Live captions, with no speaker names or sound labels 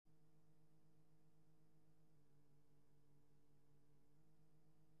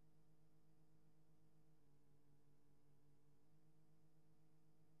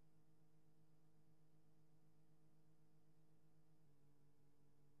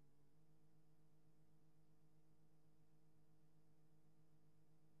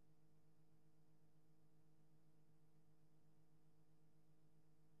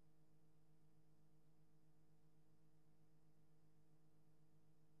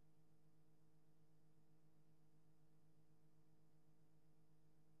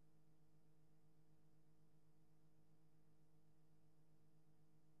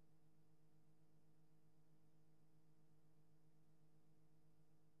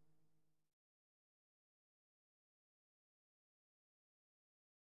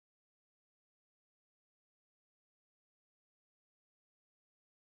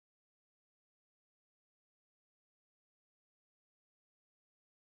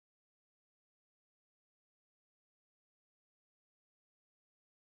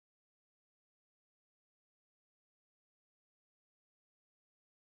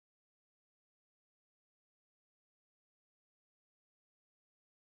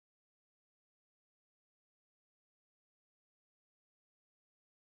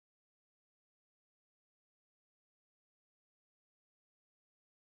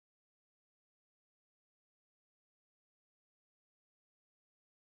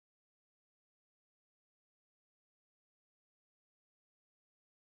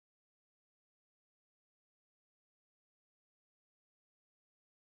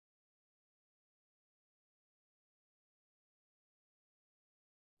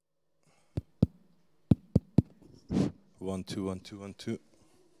1 2 1 2 1 2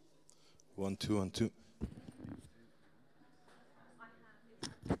 1 2 1 2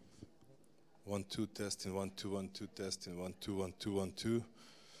 1 2 testing 1 2 1 2 testing 1 2 1 2 1 2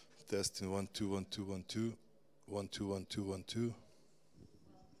 testing 1 2 1 2 1 2 1 2 1 2 1 2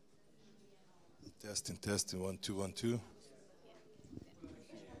 testing 1 2 1 2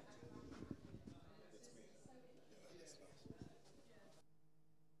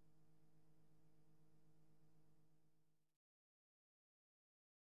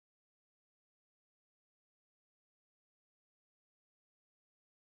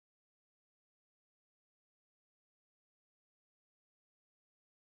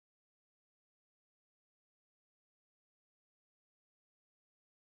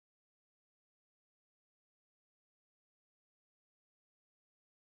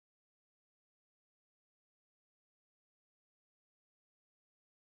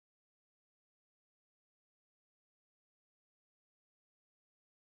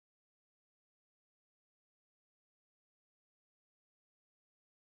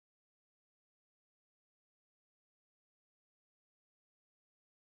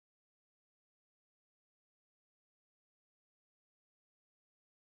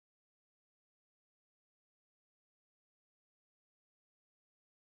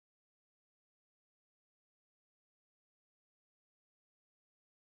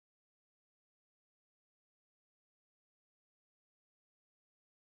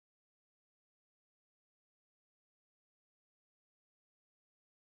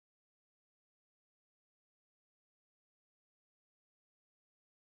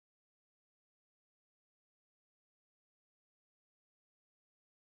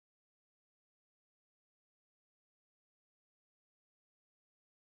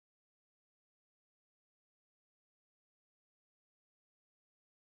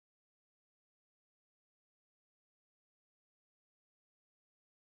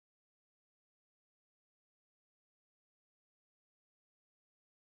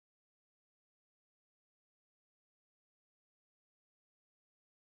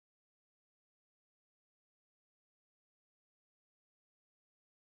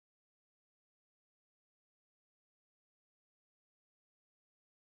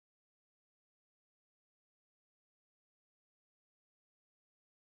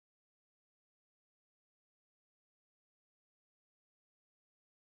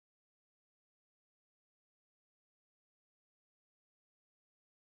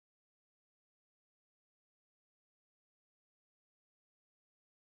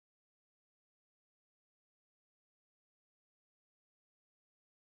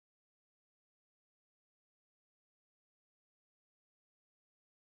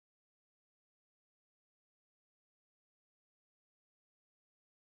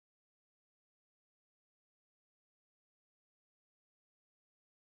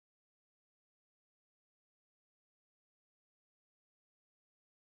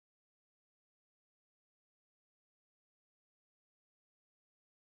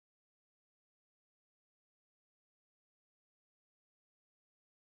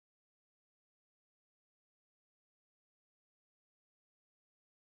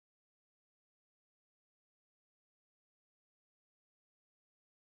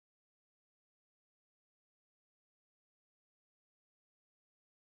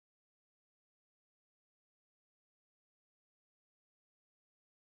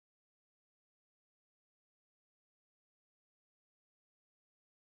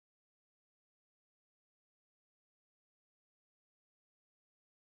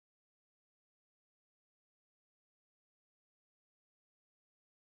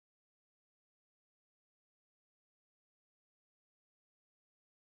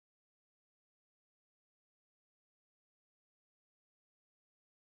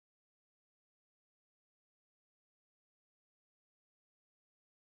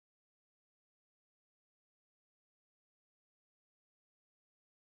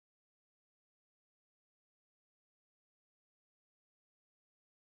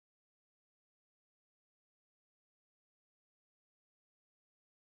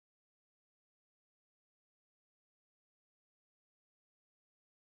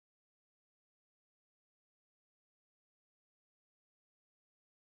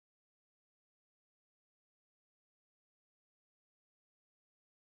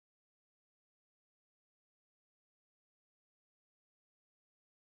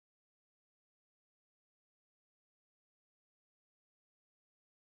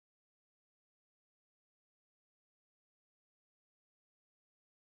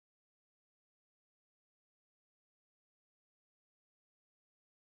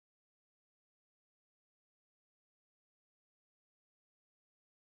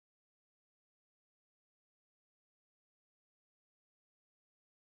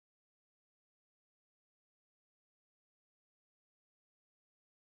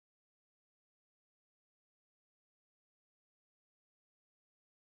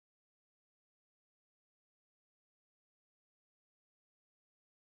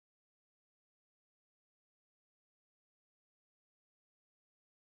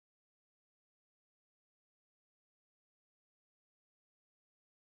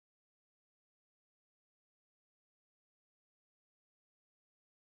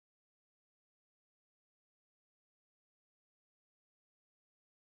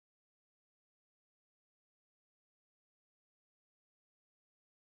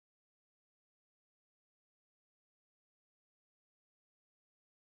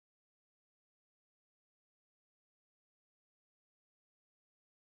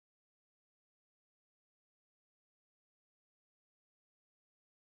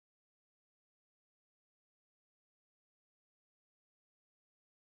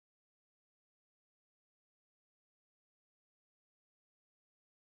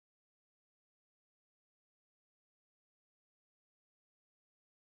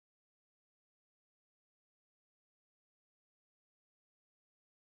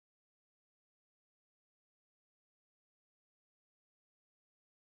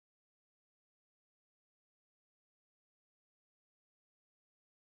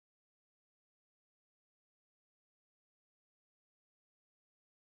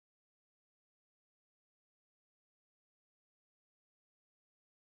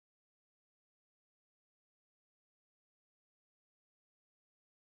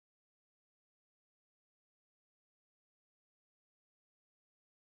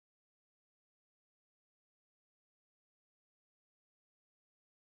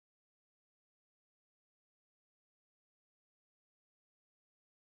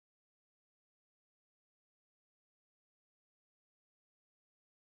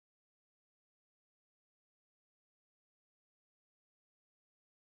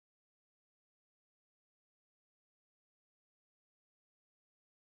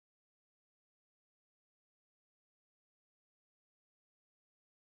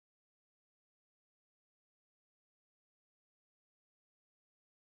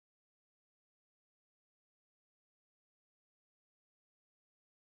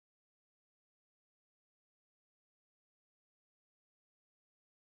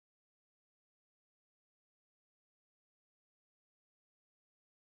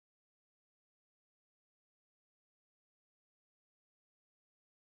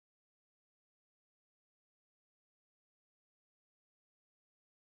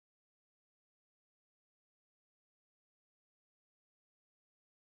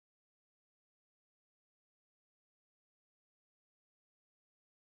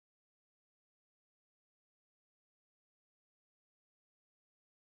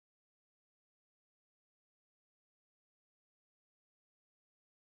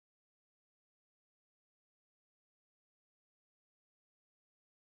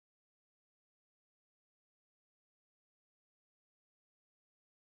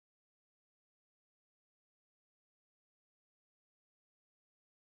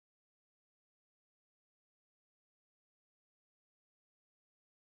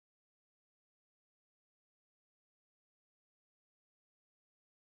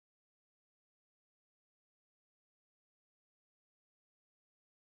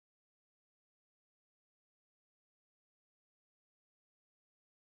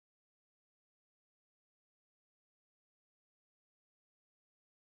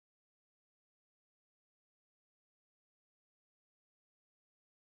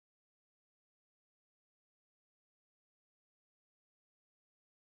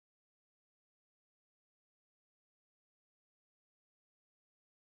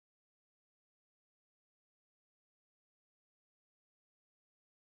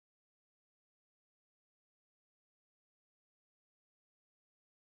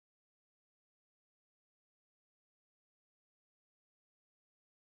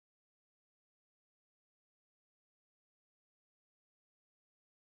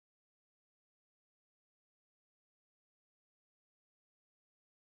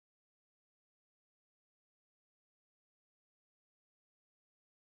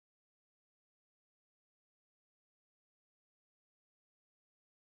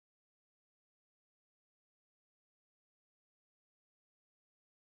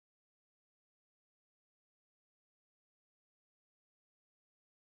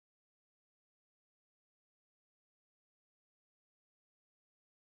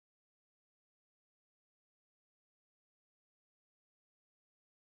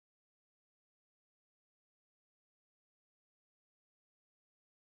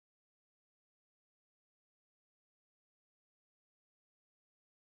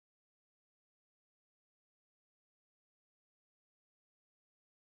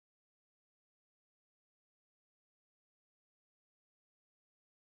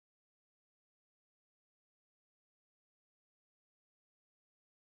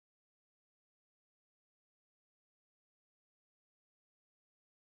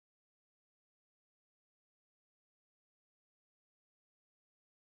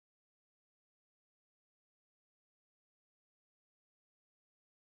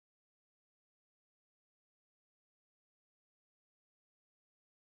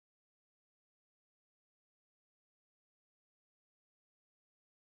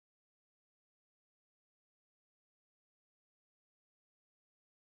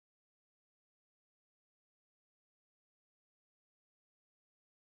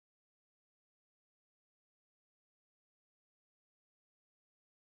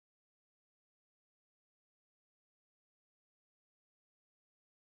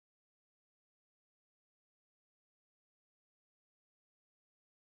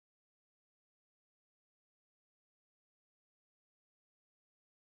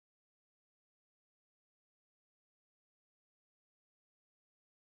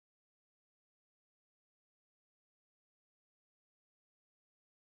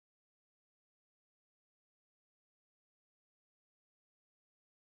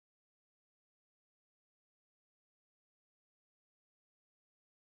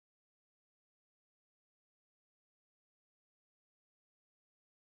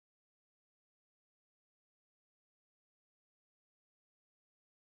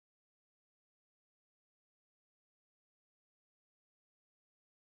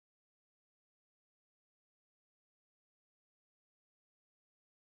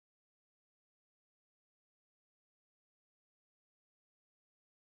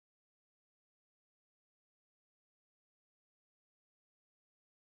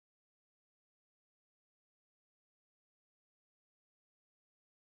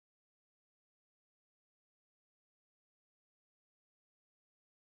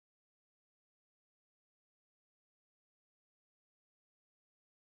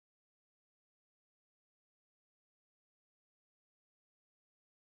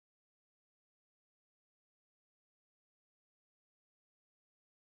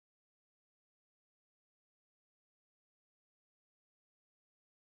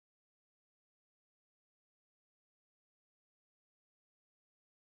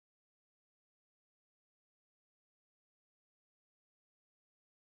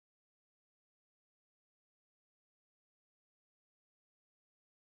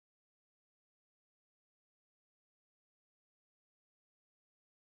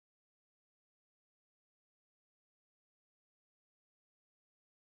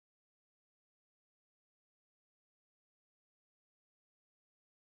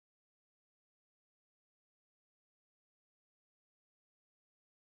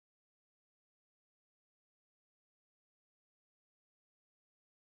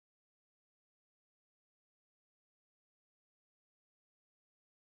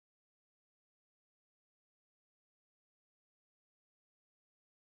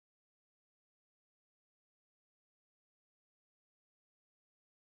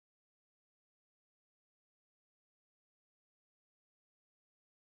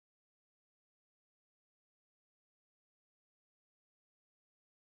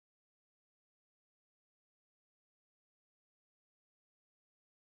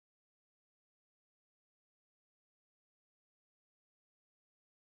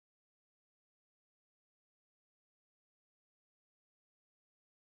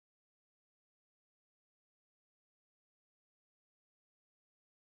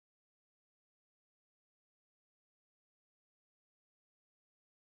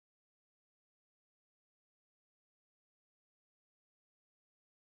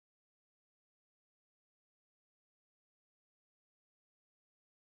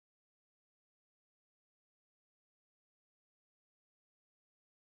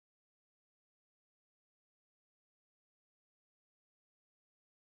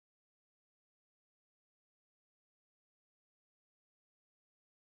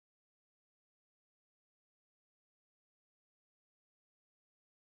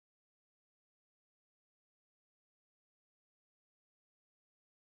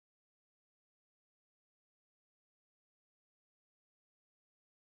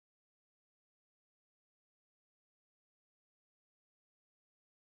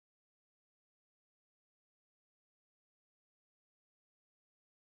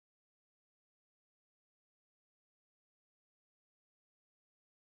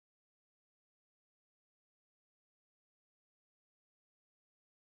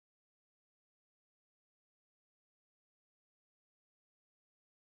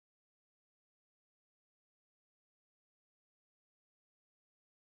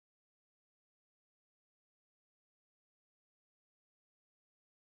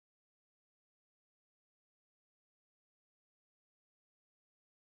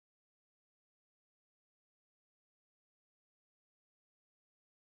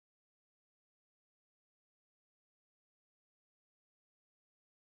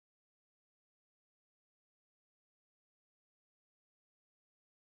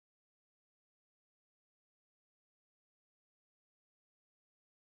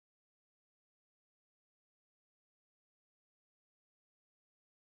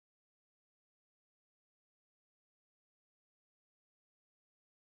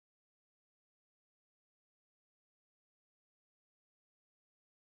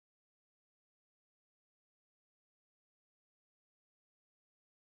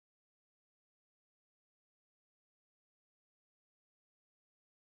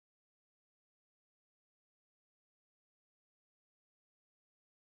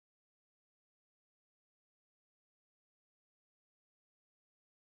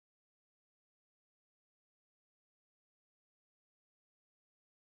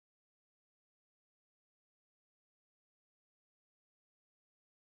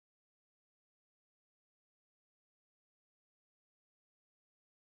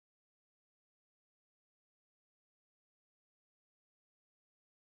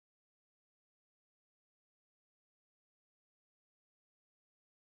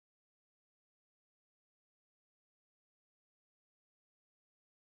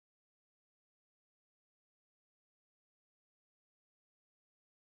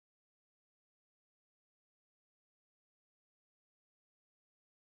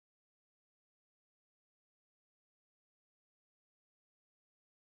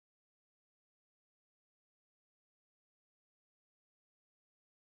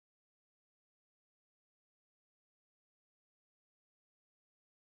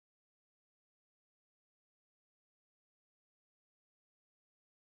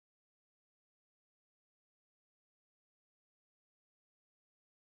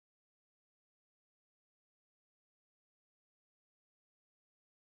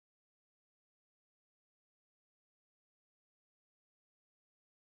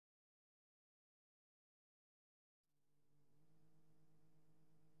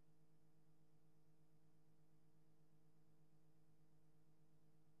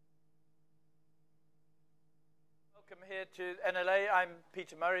 here to NLA. I'm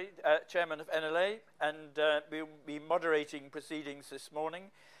Peter Murray, Chairman of NLA, and we'll be moderating proceedings this morning.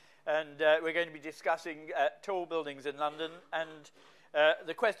 And we're going to be discussing tall buildings in London. And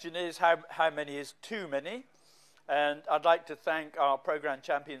the question is, how many is too many? And I'd like to thank our programme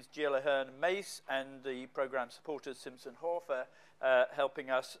champions, Jill Ahern and Mace, and the programme supporters, Simpson Hoare, for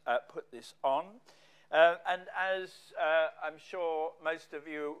helping us put this on. And as I'm sure most of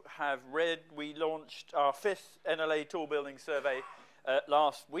you have read, we launched our 5th NLA Tall Building Survey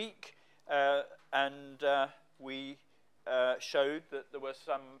last week, and we showed that there were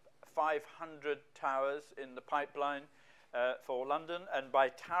some 500 towers in the pipeline for London, and by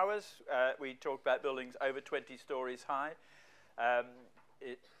towers we talk about buildings over 20 stories high.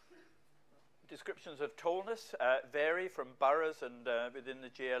 Descriptions of tallness vary from boroughs and within the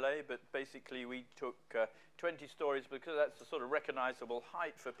GLA, but basically we took 20 stories because that's the sort of recognisable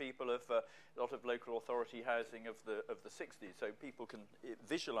height for people of a lot of local authority housing of the 60s, so people can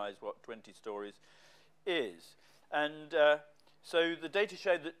visualise what 20 stories is. And so the data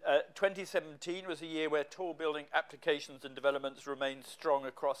showed that 2017 was a year where tall building applications and developments remained strong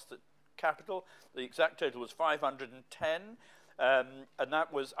across the capital. The exact total was 510. And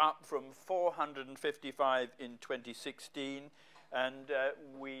that was up from 455 in 2016, and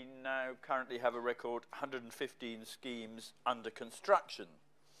we now currently have a record 115 schemes under construction.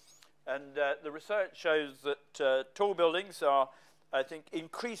 And the research shows that tall buildings are, I think,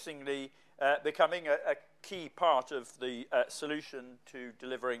 increasingly becoming a key part of the solution to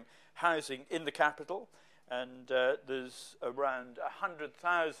delivering housing in the capital. And there's around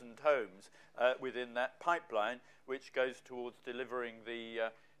 100,000 homes within that pipeline, which goes towards delivering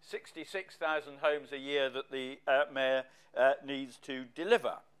the 66,000 homes a year that the Mayor needs to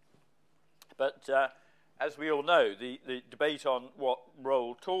deliver. But as we all know, the debate on what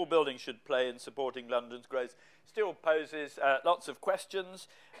role tall buildings should play in supporting London's growth still poses lots of questions.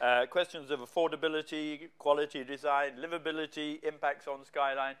 Questions of affordability, quality design, livability, impacts on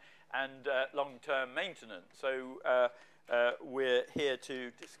skyline, and long-term maintenance. So we're here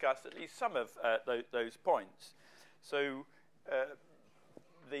to discuss at least some of those points. So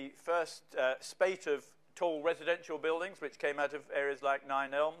the first spate of tall residential buildings, which came out of areas like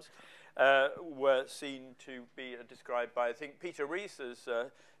Nine Elms, were seen to be described by, I think, Peter Rees as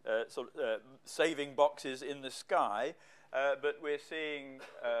saving boxes in the sky. But we're seeing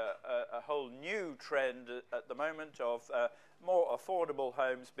a whole new trend at the moment of more affordable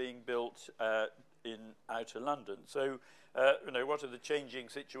homes being built in outer London. So, you know, what are the changing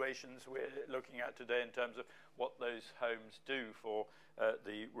situations we're looking at today in terms of what those homes do for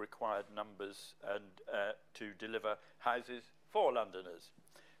the required numbers and to deliver houses for Londoners?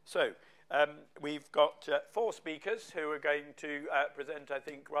 So, we've got 4 speakers who are going to present, I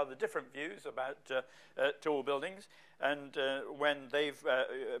think, rather different views about tall buildings. And when they've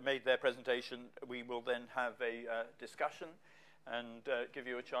made their presentation, we will then have a discussion and give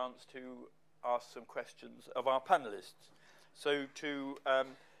you a chance to ask some questions of our panellists. So to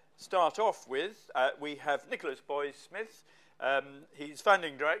start off with, we have Nicholas Boys-Smith. He's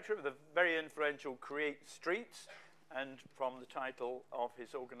founding director of the very influential Create Streets, and from the title of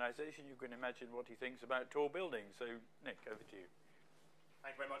his organisation, you can imagine what he thinks about tall buildings. So, Nick, over to you.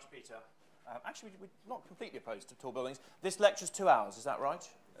 Thank you very much, Peter. Actually, we're not completely opposed to tall buildings. This lecture's 2 hours, is that right?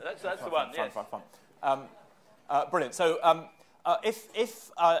 That's the one, yes. Fine. Brilliant. So,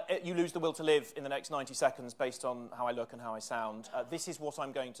 if you lose the will to live in the next 90 seconds based on how I look and how I sound, this is what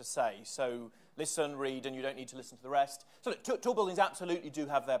I'm going to say. So listen, read, and you don't need to listen to the rest. So look, tall buildings absolutely do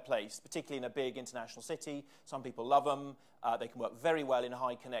have their place, particularly in a big international city. Some people love them. They can work very well in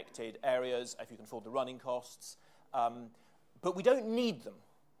high connected areas if you can afford the running costs. But we don't need them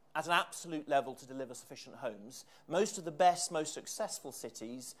at an absolute level to deliver sufficient homes. Most of the best, most successful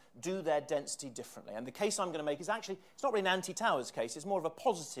cities do their density differently. And the case I'm going to make is actually, it's not really an anti-towers case, it's more of a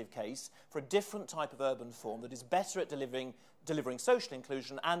positive case for a different type of urban form that is better at delivering social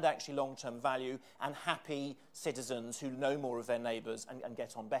inclusion and actually long-term value and happy citizens who know more of their neighbours and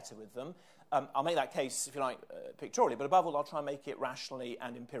get on better with them. I'll make that case, if you like, pictorially, but above all, I'll try and make it rationally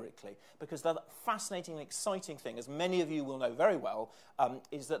and empirically. Because the fascinating and exciting thing, as many of you will know very well,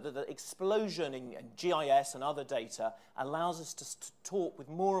 is that the explosion in GIS and other data allows us to talk with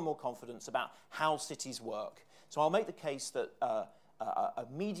more and more confidence about how cities work. So I'll make the case that a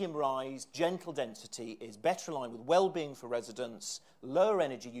medium-rise, gentle density is better aligned with well-being for residents, lower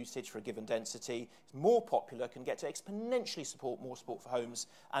energy usage for a given density, is more popular, can get to exponentially more support for homes,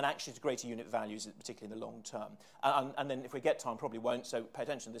 and actually to greater unit values, particularly in the long term. And then if we get time, probably won't, so pay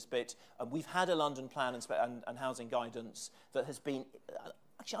attention to this bit. We've had a London plan and housing guidance that has been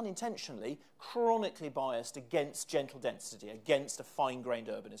actually unintentionally, chronically biased against gentle density, against a fine-grained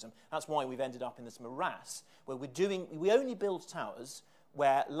urbanism. That's why we've ended up in this morass, where we only build towers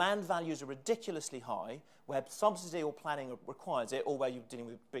where land values are ridiculously high, where subsidy or planning requires it, or where you're dealing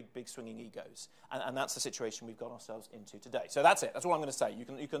with big swinging egos. And that's the situation we've got ourselves into today. So that's it. That's all I'm going to say.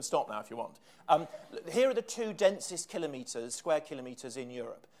 You can stop now if you want. Here are the two densest square kilometres in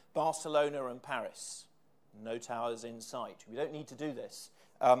Europe, Barcelona and Paris. No towers in sight. We don't need to do this.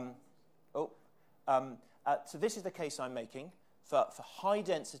 So this is the case I'm making for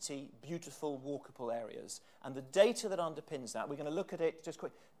high-density, beautiful, walkable areas. And the data that underpins that, we're going to look at it just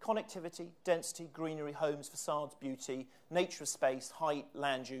quick. Connectivity, density, greenery, homes, facades, beauty, nature of space, height,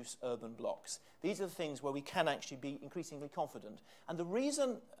 land use, urban blocks. These are the things where we can actually be increasingly confident. And the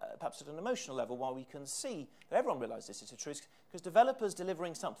reason, perhaps at an emotional level, why we can see that everyone realises this is true, is because developers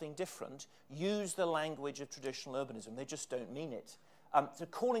delivering something different use the language of traditional urbanism. They just don't mean it. So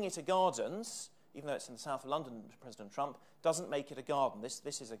calling it a gardens, even though it's in the south of London, President Trump, doesn't make it a garden.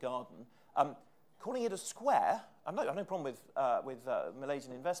 This is a garden. Calling it a square, I have no problem with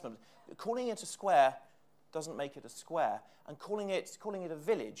Malaysian investment. Calling it a square doesn't make it a square, and calling it a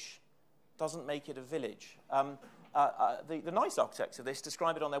village doesn't make it a village. The nice architects of this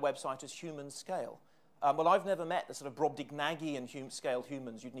describe it on their website as human scale. Well, I've never met the sort of Brobdingnagian scale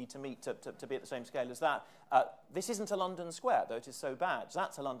humans you'd need to meet to be at the same scale as that. This isn't a London square, though it is so bad.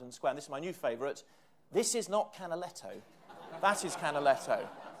 That's a London square, and this is my new favourite. This is not Canaletto. That is Canaletto.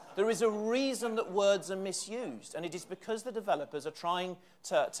 There is a reason that words are misused, and it is because the developers are trying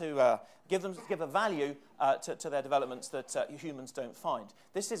to give a value to their developments that humans don't find.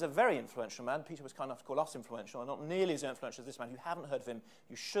 This is a very influential man. Peter was kind enough to call us influential, and not nearly as influential as this man. You haven't heard of him.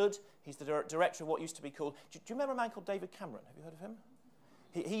 You should. He's the director of what used to be called... Do you remember a man called David Cameron? Have you heard of him?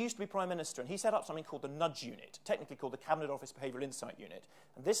 He used to be Prime Minister, and he set up something called the Nudge Unit, technically called the Cabinet Office Behavioural Insight Unit.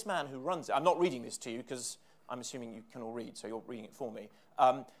 And this man who runs it... I'm not reading this to you because I'm assuming you can all read, so you're reading it for me.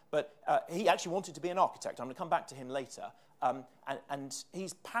 But he actually wanted to be an architect. I'm going to come back to him later. And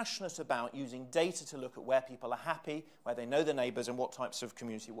he's passionate about using data to look at where people are happy, where they know their neighbours, and what types of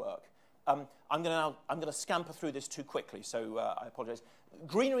community work. I'm going to scamper through this too quickly, so I apologise.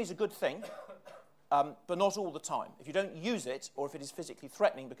 Greenery is a good thing, but not all the time. If you don't use it, or if it is physically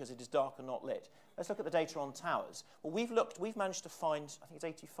threatening because it is dark and not lit. Let's look at the data on towers. Well, we've managed to find, I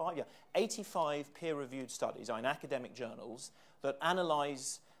think it's 85 peer-reviewed studies in academic journals that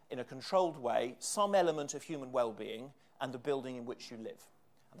analyse in a controlled way some element of human well-being and the building in which you live,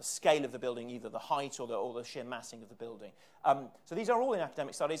 and the scale of the building, either the height or the sheer massing of the building. So these are all in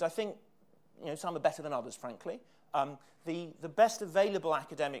academic studies. I think some are better than others, frankly. The best available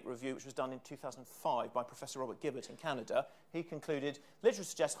academic review, which was done in 2005 by Professor Robert Gibbert in Canada, he concluded, literature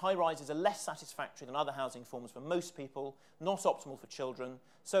suggests high-rises are less satisfactory than other housing forms for most people, not optimal for children,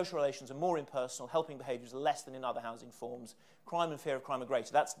 social relations are more impersonal, helping behaviours are less than in other housing forms, crime and fear of crime are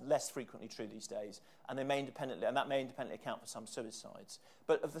greater. That's less frequently true these days, and that may independently account for some suicides.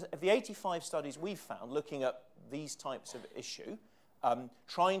 But of the 85 studies we've found looking at these types of issue,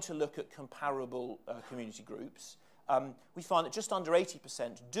 trying to look at comparable community groups, we find that just under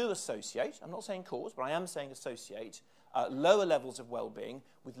 80% do associate, I'm not saying cause, but I am saying associate, lower levels of well-being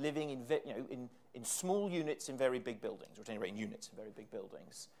with living in small units in very big buildings, or at any rate in units in very big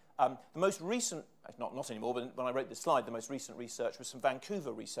buildings. The most recent, not anymore, but when I wrote this slide, the most recent research was some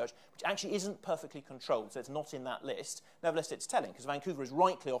Vancouver research, which actually isn't perfectly controlled, so it's not in that list. Nevertheless, it's telling, because Vancouver is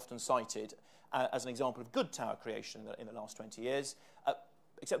rightly often cited as an example of good tower creation in the last 20 years.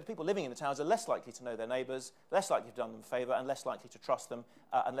 Except the people living in the towers are less likely to know their neighbours, less likely to have done them a favour, and less likely to trust them,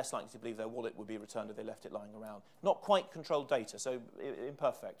 and less likely to believe their wallet would be returned if they left it lying around. Not quite controlled data, so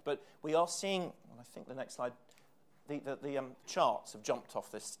imperfect. But we are seeing, well, I think the next slide, the charts have jumped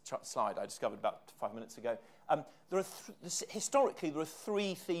off this slide I discovered about 5 minutes ago. Historically, there are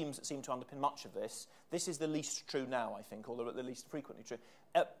three themes that seem to underpin much of this. This is the least true now, I think, or the least frequently true.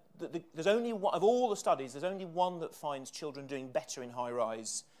 There's only one, of all the studies, there's only one that finds children doing better in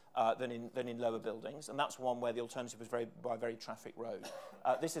high-rise than in lower buildings, and that's one where the alternative was by a very traffic road.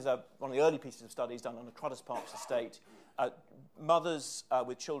 This is one of the early pieces of studies done on the Cruddas Parks estate. Mothers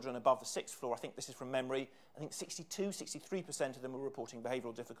with children above the 6th floor, I think this is from memory, I think 63% of them were reporting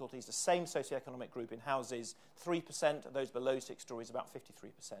behavioural difficulties. The same socioeconomic group in houses, 3%, those below 6 stories, about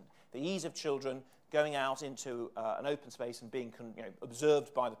 53%. The ease of children going out into an open space and being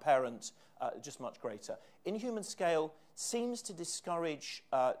observed by the parent, just much greater. In human scale, seems to discourage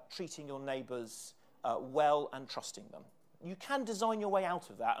treating your neighbours well and trusting them. you can design your way out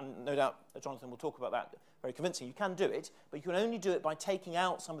of that, and no doubt Jonathan will talk about that very convincingly. You can do it, but you can only do it by taking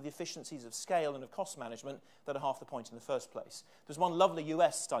out some of the efficiencies of scale and of cost management that are half the point in the first place. There's one lovely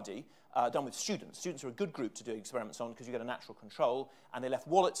US study done with students. Students are a good group to do experiments on because you get a natural control, and they left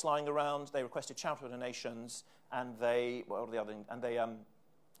wallets lying around, they requested charitable donations, and they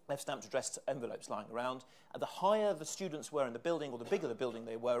left stamped addressed envelopes lying around. And the higher the students were in the building, or the bigger the building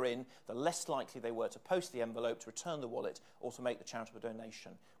they were in, the less likely they were to post the envelope, to return the wallet, or to make the charitable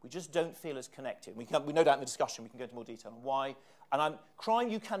donation. We just don't feel as connected. We no doubt in the discussion we can go into more detail on why. And crime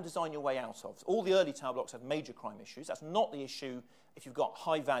you can design your way out of. All the early tower blocks have major crime issues. That's not the issue if you've got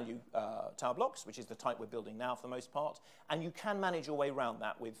high-value tower blocks, which is the type we're building now for the most part. And you can manage your way around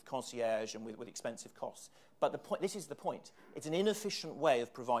that with concierge and with expensive costs. But this is the point. It's an inefficient way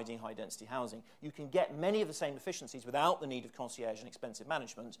of providing high-density housing. You can get many of the same efficiencies without the need of concierge and expensive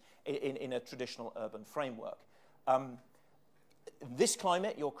management in a traditional urban framework. In this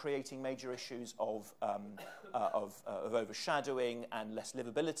climate, you're creating major issues of overshadowing and less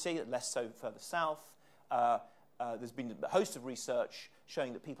livability, less so further south. There's been a host of research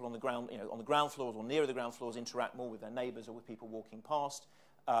showing that people on the ground floors or nearer the ground floors interact more with their neighbours or with people walking past.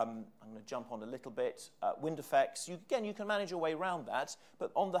 I'm going to jump on a little bit. Wind effects. You can manage your way around that,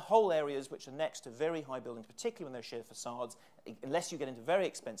 but on the whole areas which are next to very high buildings, particularly when they're sheer facades, unless you get into very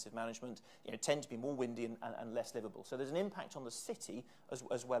expensive management, tend to be more windy and less livable. So there's an impact on the city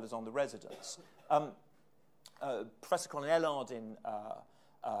as well as on the residents. Professor Colin Ellard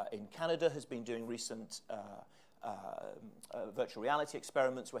in Canada has been doing recent virtual reality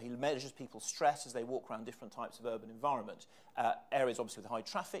experiments where he measures people's stress as they walk around different types of urban environment. Areas obviously with high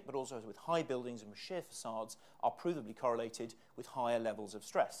traffic, but also with high buildings and with sheer facades are provably correlated with higher levels of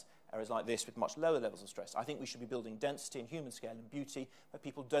stress. Areas like this with much lower levels of stress. I think we should be building density and human scale and beauty where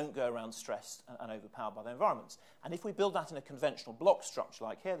people don't go around stressed and overpowered by their environments. And if we build that in a conventional block structure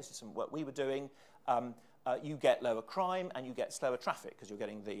like here, this is some work we were doing, you get lower crime and you get slower traffic because you're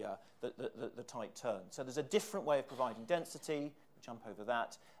getting the tight turn. So there's a different way of providing density. Jump over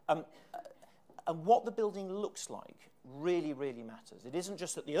that. And what the building looks like really, really matters. It isn't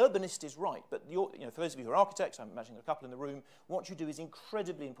just that the urbanist is right, but for those of you who are architects, I'm imagining a couple in the room, what you do is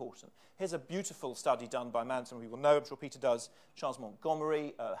incredibly important. Here's a beautiful study done by a man some of you will know, I'm sure Peter does, Charles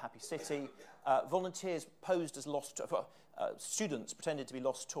Montgomery, Happy City. Volunteers posed as students pretended to be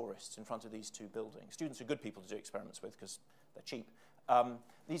lost tourists in front of these two buildings. Students are good people to do experiments with because they're cheap.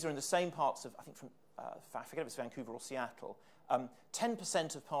 These are in the same parts of, I think, I forget if it's Vancouver or Seattle.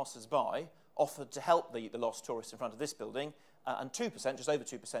 10% of passers-by offered to help the lost tourists in front of this building, and 2%, just over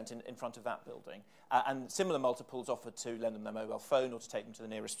 2%, in front of that building. And similar multiples offered to lend them their mobile phone or to take them to the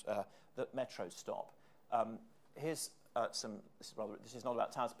nearest the metro stop. Here's this is not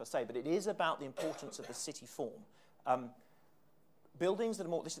about towers per se, but it is about the importance of the city form. Buildings that are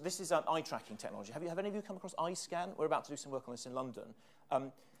more, this is eye tracking technology. Have any of you come across iScan? We're about to do some work on this in London.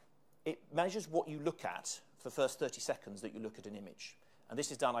 It measures what you look at for the first 30 seconds that you look at an image. And this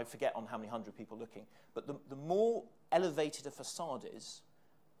is done, I forget on how many hundred people looking. But the more elevated a facade is,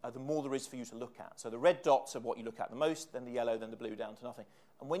 the more there is for you to look at. So the red dots are what you look at the most, then the yellow, then the blue, down to nothing.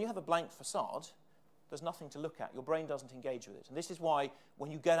 And when you have a blank facade, there's nothing to look at. Your brain doesn't engage with it. And this is why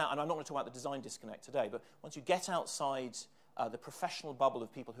when you get out, and I'm not going to talk about the design disconnect today, but once you get outside the professional bubble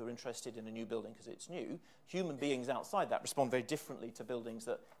of people who are interested in a new building because it's new, human beings outside that respond very differently to buildings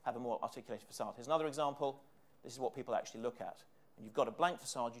that have a more articulated facade. Here's another example. This is what people actually look at. When you've got a blank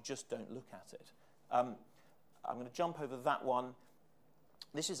facade, you just don't look at it. I'm going to jump over that one.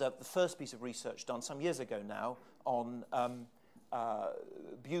 This is the first piece of research done some years ago now on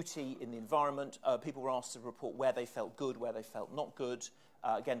beauty in the environment. People were asked to report where they felt good, where they felt not good,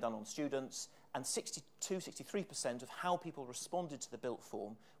 again done on students. And 63% of how people responded to the built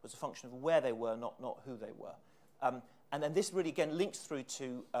form was a function of where they were, not who they were. And then this really, again, links through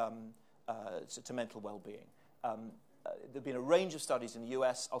to mental well-being. There have been a range of studies in the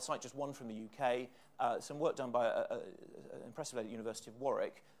US. I'll cite just one from the UK. Some work done by an impressive lady at the University of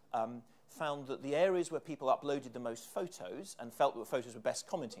Warwick found that the areas where people uploaded the most photos and felt that the photos were best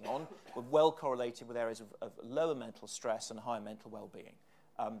commenting on were well correlated with areas of lower mental stress and higher mental well-being.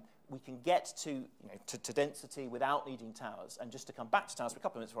 We can get to density without needing towers. And just to come back to towers for a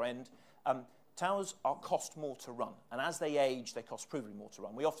couple of minutes before I end, towers cost more to run. And as they age, they cost provably more to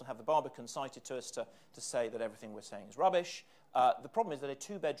run. We often have the Barbican cited to us to say that everything we're saying is rubbish. The problem is that a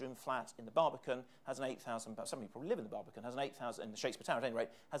two-bedroom flat in the Barbican has an £8,000, some people live in the Barbican, has an £8,000, in the Shakespeare Tower at any rate,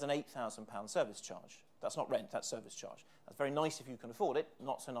 has an £8,000 service charge. That's not rent, that's service charge. That's very nice if you can afford it,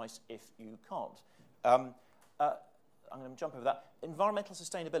 not so nice if you can't. I'm going to jump over that. Environmental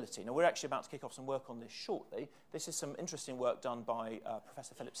sustainability. Now, we're actually about to kick off some work on this shortly. This is some interesting work done by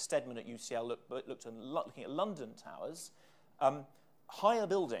Professor Philip Steadman at UCL, looking at London towers. Higher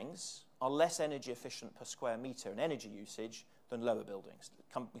buildings are less energy efficient per square metre in energy usage than lower buildings.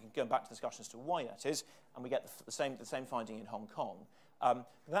 We can go back to discussions as to why that is, and we get the same finding in Hong Kong.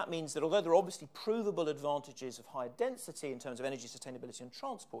 That means that although there are obviously provable advantages of higher density in terms of energy sustainability and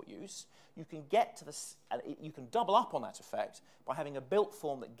transport use, you can get to this, you can double up on that effect by having a built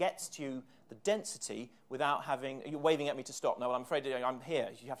form that gets to you the density without having. You're waving at me to stop. No, I'm afraid I'm here.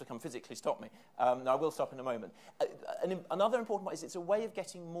 You have to come physically stop me. No, I will stop in a moment. Another important point is it's a way of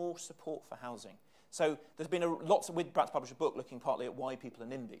getting more support for housing. So there's been we're about to publish a book looking partly at why people are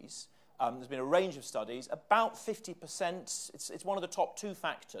NIMBYs. There's been a range of studies. About 50%, it's one of the top 2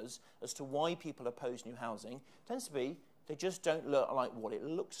 factors as to why people oppose new housing. It tends to be they just don't look like what it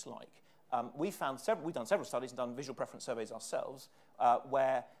looks like. We've done several studies and done visual preference surveys ourselves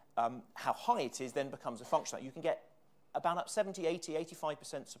where how high it is then becomes a function that you can get about 70, 80,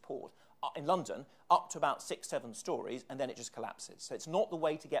 85% support in London up to about 6, 7 stories, and then it just collapses. So it's not the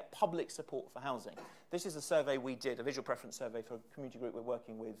way to get public support for housing. This is a survey we did, a visual preference survey for a community group we're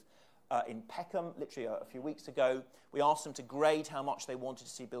working with in Peckham, literally a few weeks ago. We asked them to grade how much they wanted to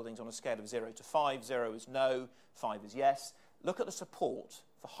see buildings on a scale of 0 to 5. 0 is no, 5 is yes. Look at the support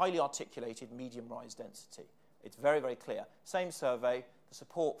for highly articulated medium-rise density. It's very, very clear. Same survey, the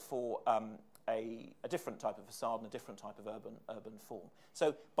support for a different type of facade and a different type of urban form.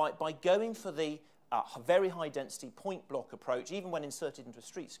 So by going for the very high-density point block approach, even when inserted into a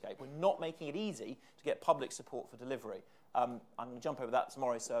streetscape, we're not making it easy to get public support for delivery. I'm going to jump over that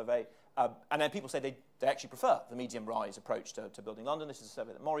tomorrow's survey. And then people say they actually prefer the medium-rise approach to building London. This is a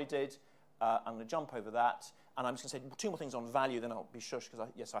survey that Maury did. I'm going to jump over that. And I'm just going to say 2 more things on value, then I'll be shush,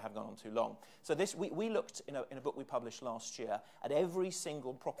 because I have gone on too long. So we looked in a book we published last year at every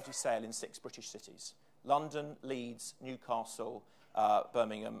single property sale in 6 British cities: London, Leeds, Newcastle,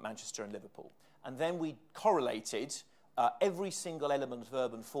 Birmingham, Manchester, and Liverpool. And then we correlated every single element of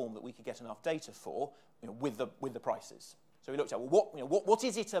urban form that we could get enough data for with the prices. So we looked at, what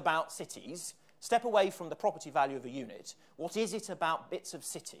is it about cities? Step away from the property value of a unit. What is it about bits of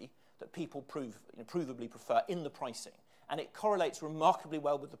city that people provably prefer in the pricing? And it correlates remarkably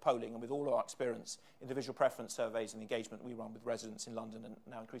well with the polling and with all our experience in the visual preference surveys and engagement we run with residents in London and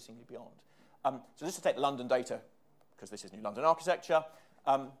now increasingly beyond. So just to take the London data, because this is new London architecture,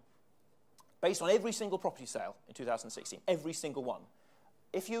 based on every single property sale in 2016, every single one,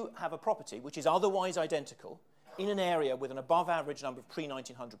 if you have a property which is otherwise identical in an area with an above-average number of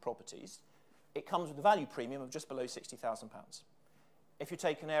pre-1900 properties, it comes with a value premium of just below £60,000. If you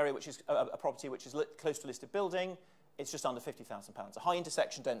take an area which is a property which is close to a listed building, it's just under £50,000. A high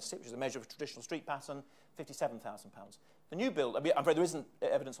intersection density, which is a measure of a traditional street pattern, £57,000. The new build, I'm afraid there isn't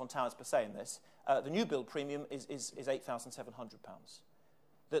evidence on towers per se in this, the new build premium is £8,700.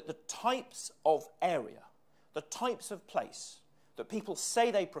 The types of area, the types of place that people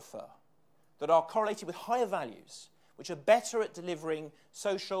say they prefer, that are correlated with higher values, which are better at delivering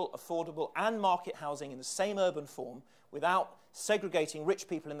social, affordable and market housing in the same urban form without segregating rich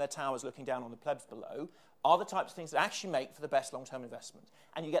people in their towers looking down on the plebs below, are the types of things that actually make for the best long-term investment.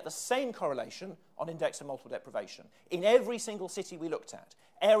 And you get the same correlation on index of multiple deprivation. In every single city we looked at,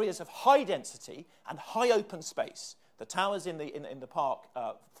 areas of high density and high open space, the towers in the park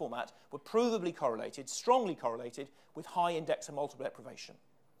format were provably correlated, strongly correlated, with high index of multiple deprivation.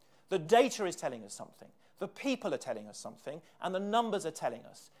 The data is telling us something, the people are telling us something, and the numbers are telling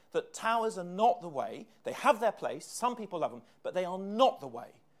us that towers are not the way. They have their place, some people love them, but they are not the way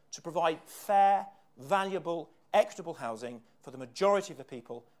to provide fair, valuable, equitable housing for the majority of the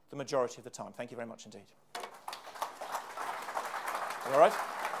people, the majority of the time. Thank you very much indeed. All right?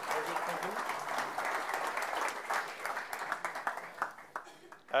 Very good, thank you.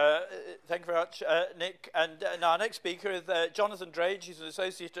 Thank you very much, Nick. And now our next speaker is Jonathan Drage. He's an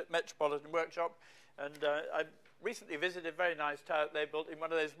associate at Metropolitan Workshop. And I recently visited a very nice tower they built in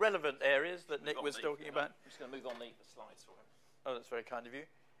one of those relevant areas that Nick was talking about. I'm just going to move on the slides for him. Oh, that's very kind of you.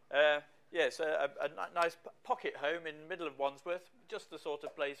 Yes, a nice pocket home in the middle of Wandsworth, just the sort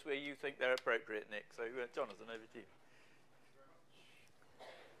of place where you think they're appropriate, Nick. So, Jonathan, over to you.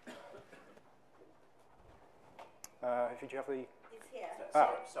 Did you have the... It's here.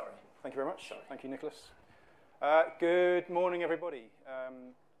 Sorry. Thank you very much. Sorry. Thank you, Nicholas. Good morning, everybody.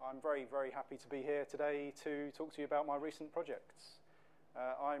 I'm very, very happy to be here today to talk to you about my recent projects.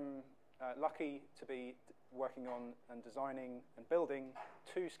 I'm lucky to be working on and designing and building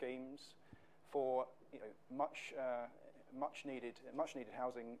 2 schemes for much needed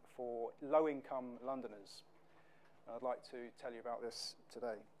housing for low-income Londoners. I'd like to tell you about this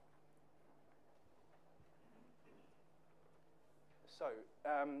today. So,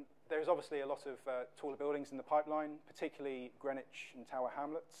 there's obviously a lot of taller buildings in the pipeline, particularly Greenwich and Tower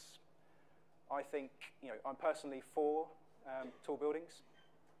Hamlets. I think, I'm personally for tall buildings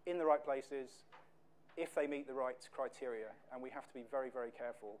in the right places if they meet the right criteria, and we have to be very, very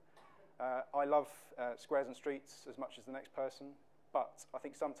careful. I love squares and streets as much as the next person, but I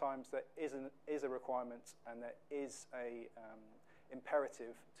think sometimes there is a requirement and there is a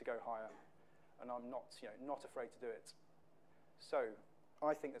imperative to go higher, and I'm not afraid to do it. So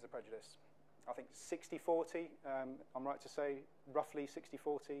I think there's a prejudice. I think 60-40, I'm right to say, roughly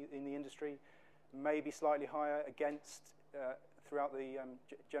 60-40 in the industry, maybe slightly higher against throughout the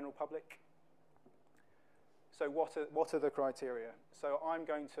general public. So what are the criteria? So I'm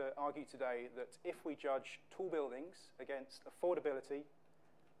going to argue today that if we judge tall buildings against affordability,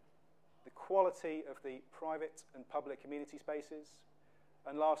 the quality of the private and public community spaces,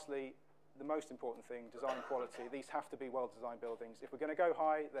 and lastly, the most important thing, design quality. These have to be well-designed buildings. If we're going to go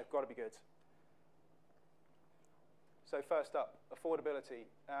high, they've got to be good. So first up, affordability.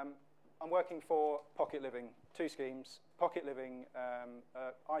 I'm working for Pocket Living, 2 schemes. Pocket Living,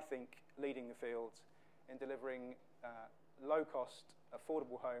 I think, leading the field in delivering low-cost,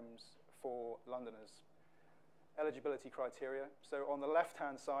 affordable homes for Londoners. Eligibility criteria. So on the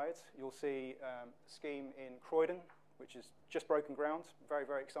left-hand side, you'll see a scheme in Croydon, which has just broken ground. Very,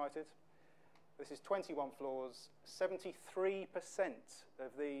 very excited. This is 21 floors. 73%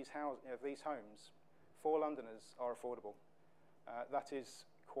 of these homes for Londoners are affordable. That is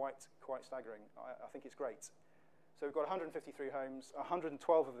quite staggering. I think it's great. So we've got 153 homes.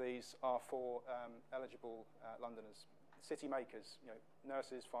 112 of these are for eligible Londoners, city makers,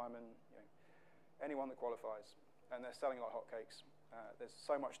 nurses, firemen, anyone that qualifies, and they're selling like hotcakes. There's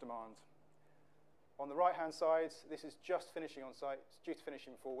so much demand. On the right-hand side, this is just finishing on site. It's due to finish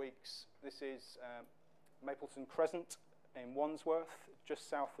in 4 weeks. This is Mapleton Crescent in Wandsworth, just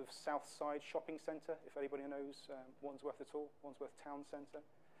south of Southside Shopping Centre, if anybody knows Wandsworth at all, Wandsworth Town Centre.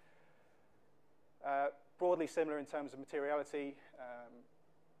 Broadly similar in terms of materiality,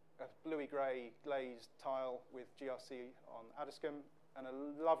 a bluey-grey glazed tile with GRC on Addiscombe, and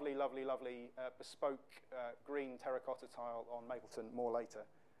a lovely, lovely, lovely bespoke green terracotta tile on Mapleton, more later.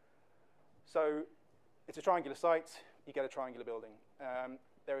 So it's a triangular site, you get a triangular building.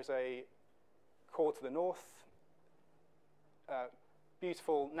 There is a core to the north.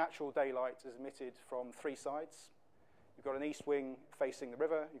 Beautiful natural daylight is emitted from 3 sides. You've got an east wing facing the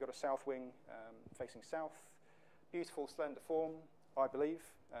river, you've got a south wing facing south. Beautiful, slender form, I believe.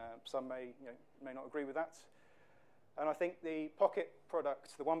 Some may not agree with that. And I think the Pocket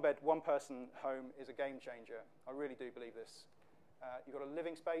product, the one-bed, one-person home, is a game changer. I really do believe this. You've got a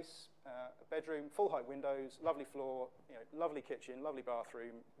living space, a bedroom, full-height windows, lovely floor, lovely kitchen, lovely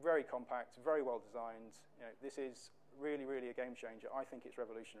bathroom, very compact, very well designed. This is really, really a game changer. I think it's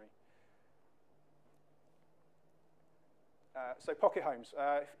revolutionary. So Pocket homes,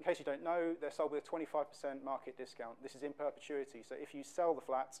 in case you don't know, they're sold with a 25% market discount. This is in perpetuity. So if you sell the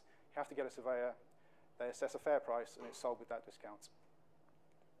flat, you have to get a surveyor. They assess a fair price, and it's sold with that discount.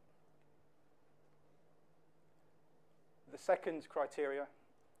 The second criteria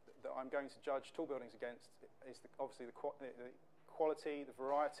that I'm going to judge tall buildings against is obviously the quality, the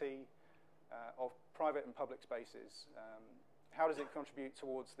variety of private and public spaces. How does it contribute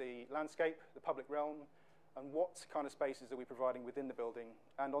towards the landscape, the public realm, and what kind of spaces are we providing within the building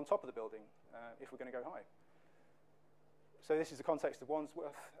and on top of the building if we're going to go high? So this is the context of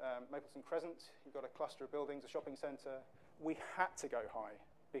Wandsworth, Mapleton Crescent. You've got a cluster of buildings, a shopping centre. We had to go high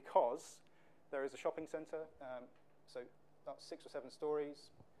because there is a shopping centre, so about 6 or 7 stories.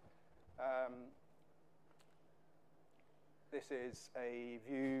 This is a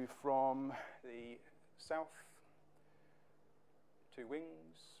view from the south, 2 wings.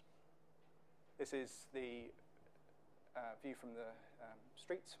 This is the view from the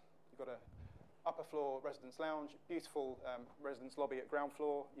street. You've got a upper floor residence lounge, beautiful residence lobby at ground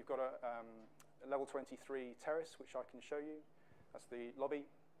floor. You've got a level 23 terrace, which I can show you. That's the lobby.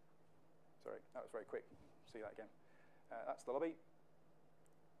 Sorry, that was very quick. See that again. That's the lobby.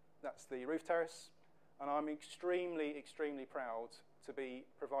 That's the roof terrace. And I'm extremely, extremely proud to be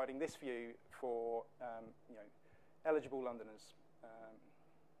providing this view for eligible Londoners.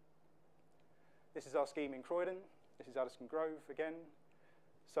 This is our scheme in Croydon. This is Addiscombe Grove again.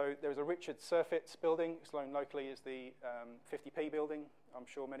 So there's a Richard Surfeit building. It's known locally as the 50p building. I'm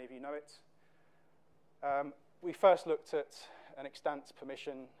sure many of you know it. We first looked at an extant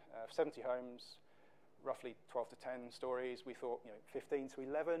permission of 70 homes, roughly 12 to 10 stories. We thought 15 to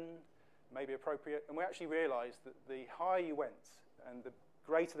 11 may be appropriate. And we actually realized that the higher you went and the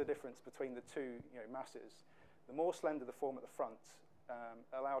greater the difference between the two masses, the more slender the form at the front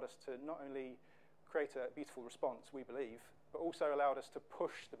allowed us to not only create a beautiful response, we believe, but also allowed us to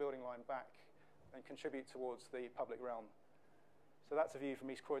push the building line back and contribute towards the public realm. So that's a view from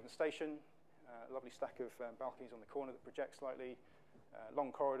East Croydon Station, a lovely stack of balconies on the corner that project slightly,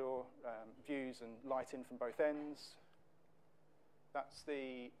 long corridor, views and light in from both ends. That's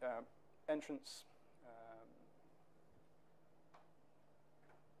the entrance.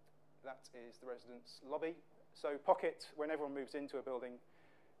 That is the residence lobby. So Pocket, when everyone moves into a building,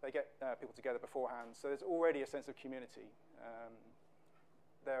 they get people together beforehand. So there's already a sense of community.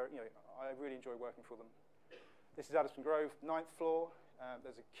 I really enjoy working for them. This is Addiston Grove, 9th floor.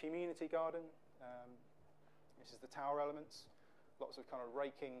 There's a community garden. This is the tower elements. Lots of kind of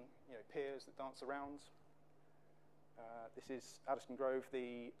raking, piers that dance around. This is Addiston Grove,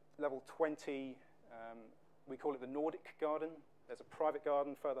 the level 20. We call it the Nordic garden. There's a private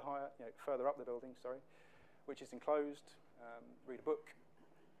garden further higher, further up the building, which is enclosed. Read a book.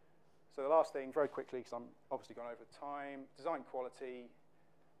 So the last thing, very quickly, because I'm obviously gone over time, design quality.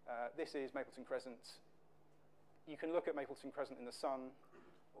 This is Mapleton Crescent. You can look at Mapleton Crescent in the sun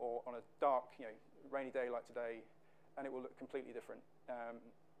or on a dark, rainy day like today, and it will look completely different.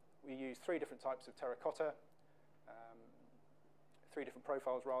 We use 3 different types of terracotta, 3 different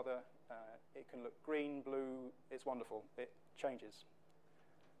profiles rather. It can look green, blue. It's wonderful. It changes,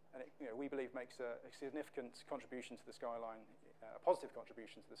 and it, we believe makes a significant contribution to the skyline, a positive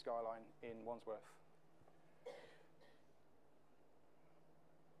contribution to the skyline in Wandsworth.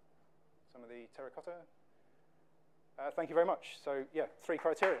 Some of the terracotta. Thank you very much. So, 3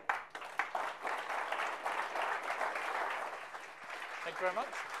 criteria. Thank you very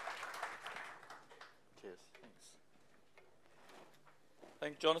much. Cheers. Thanks.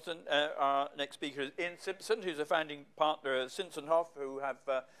 Thank you, Jonathan. Our next speaker is Ian Simpson, who's a founding partner at Simpson Hoff, who have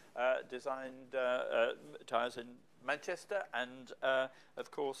designed towers in Manchester and, of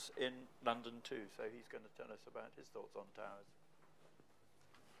course, in London too. So he's going to tell us about his thoughts on towers.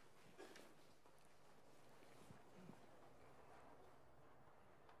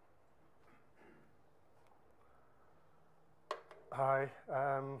 Hi,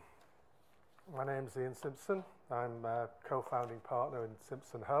 my name's Ian Simpson. I'm a co-founding partner in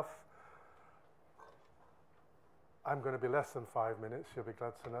Simpson Huff. I'm going to be less than 5 minutes, you'll be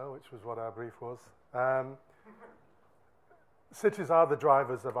glad to know, which was what our brief was. Cities are the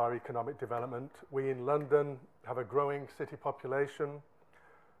drivers of our economic development. We in London have a growing city population,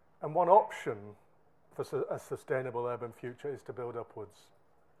 and one option for a sustainable urban future is to build upwards.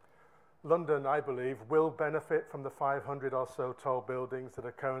 London, I believe, will benefit from the 500 or so tall buildings that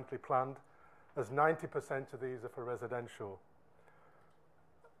are currently planned, as 90% of these are for residential.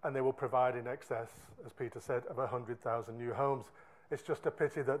 And they will provide in excess, as Peter said, of 100,000 new homes. It's just a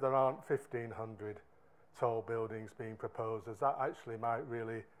pity that there aren't 1,500 tall buildings being proposed, as that actually might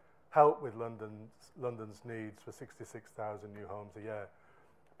really help with London's needs for 66,000 new homes a year,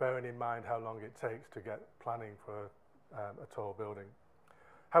 bearing in mind how long it takes to get planning for a tall building.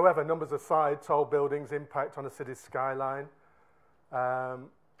 However, numbers aside, tall buildings impact on a city's skyline,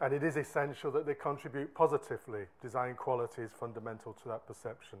 and it is essential that they contribute positively. Design quality is fundamental to that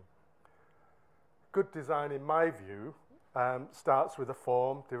perception. Good design, in my view, starts with a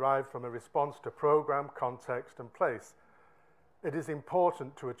form derived from a response to programme, context and place. It is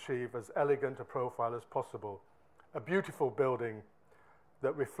important to achieve as elegant a profile as possible. A beautiful building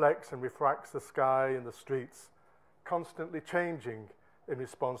that reflects and refracts the sky and the streets, constantly changing in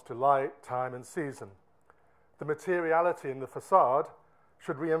response to light, time and season. The materiality in the facade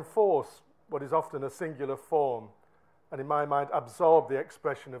should reinforce what is often a singular form and, in my mind, absorb the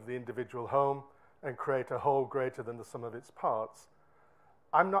expression of the individual home and create a whole greater than the sum of its parts.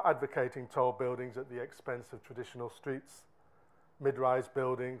 I'm not advocating tall buildings at the expense of traditional streets, mid-rise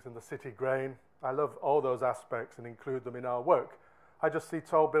buildings and the city grain. I love all those aspects and include them in our work. I just see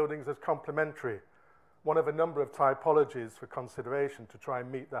tall buildings as complementary, one of a number of typologies for consideration to try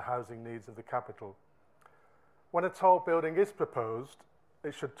and meet the housing needs of the capital. When a tall building is proposed,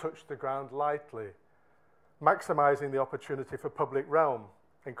 it should touch the ground lightly, maximising the opportunity for public realm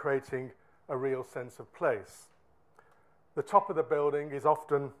and creating a real sense of place. The top of the building is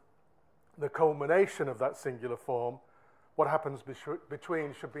often the culmination of that singular form. What happens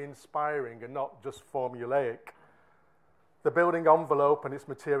between should be inspiring and not just formulaic. The building envelope and its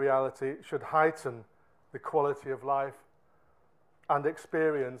materiality should heighten the quality of life and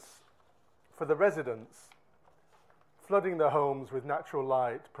experience for the residents, flooding the homes with natural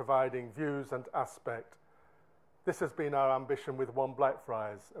light, providing views and aspect, This has been our ambition with One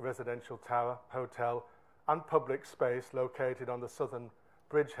Blackfriars, a residential tower, hotel, and public space located on the southern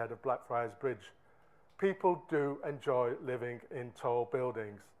bridgehead of Blackfriars Bridge. People do enjoy living in tall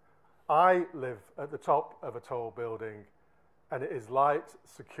buildings. I live at the top of a tall building, and it is light,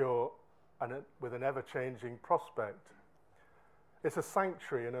 secure, and with an ever-changing prospect. It's a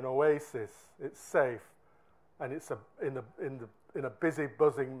sanctuary and an oasis. It's safe, and it's in a busy,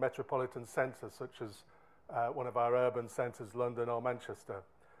 buzzing metropolitan centre, such as one of our urban centres, London or Manchester.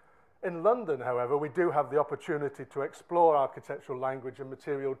 In London, however, we do have the opportunity to explore architectural language and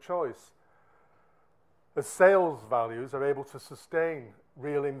material choice, as sales values are able to sustain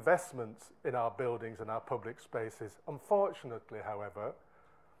real investments in our buildings and our public spaces. Unfortunately, however,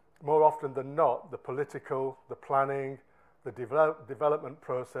 more often than not, the political, the planning, the development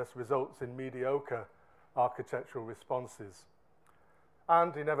process results in mediocre architectural responses.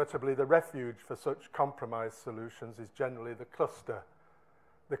 And inevitably, the refuge for such compromise solutions is generally the cluster,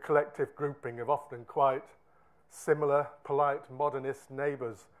 the collective grouping of often quite similar, polite, modernist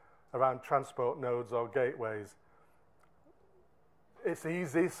neighbours around transport nodes or gateways. It's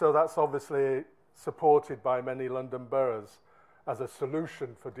easy, so that's obviously supported by many London boroughs as a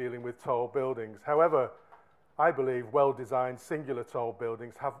solution for dealing with tall buildings. However, I believe well-designed singular tall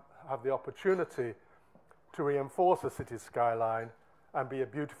buildings have the opportunity to reinforce a city's skyline and be a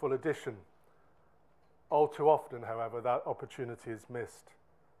beautiful addition. All too often, however, that opportunity is missed.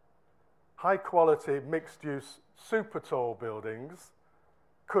 High-quality, mixed-use, super tall buildings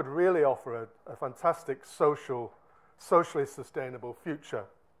could really offer a fantastic socially sustainable future.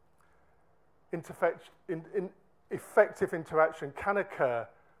 Effective interaction can occur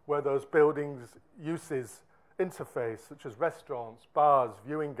where those buildings' uses interface, such as restaurants, bars,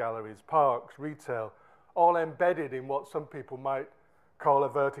 viewing galleries, parks, retail, all embedded in what some people might call a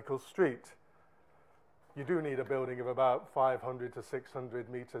vertical street. You do need a building of about 500 to 600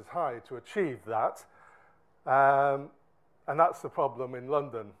 metres high to achieve that. And that's the problem in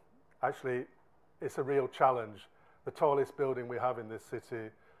London. Actually, it's a real challenge. The tallest building we have in this city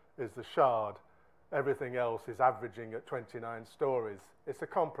is the Shard. Everything else is averaging at 29 stories. It's a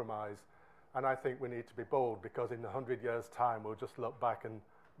compromise, and I think we need to be bold, because in 100 years' time, we'll just look back and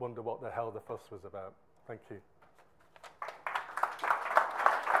wonder what the hell the fuss was about. Thank you.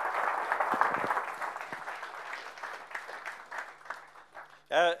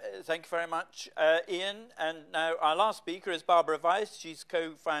 Thank you very much, Ian. And now our last speaker is Barbara Weiss. She's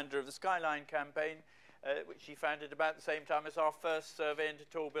co-founder of the Skyline campaign, which she founded about the same time as our first survey into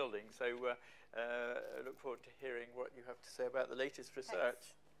tall buildings. So I look forward to hearing what you have to say about the latest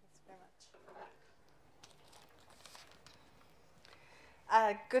research. Thanks very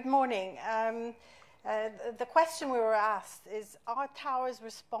much. Good morning. The question we were asked is, are towers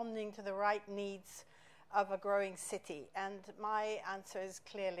responding to the right needs of a growing city? And my answer is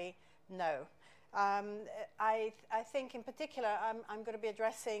clearly no. I think in particular I'm going to be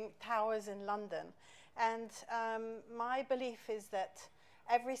addressing towers in London. And my belief is that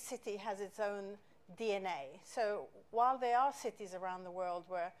every city has its own DNA. So while there are cities around the world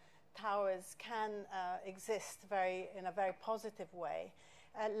where towers can exist in a very positive way,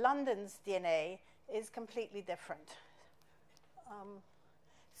 London's DNA is completely different.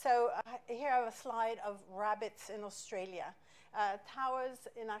 Here I have a slide of rabbits in Australia. Towers,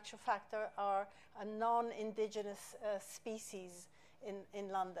 in actual fact, are a non-indigenous species in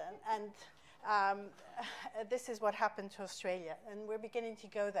London. And this is what happened to Australia. And we're beginning to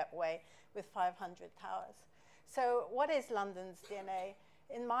go that way with 500 towers. So what is London's DNA?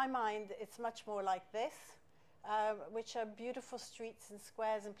 In my mind, it's much more like this, which are beautiful streets and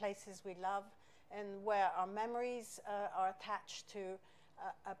squares and places we love, and where our memories are attached to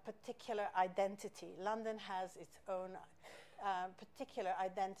a particular identity. London has its own particular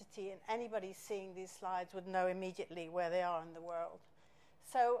identity, and anybody seeing these slides would know immediately where they are in the world.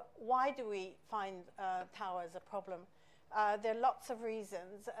 So why do we find towers a problem? There are lots of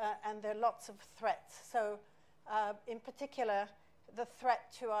reasons, and there are lots of threats. So in particular, the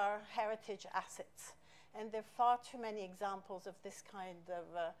threat to our heritage assets. And there are far too many examples of this kind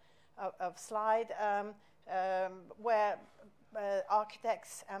of slide where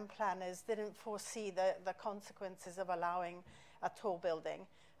architects and planners didn't foresee the consequences of allowing a tall building.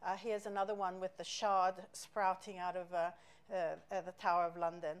 Here's another one with the Shard sprouting out of the Tower of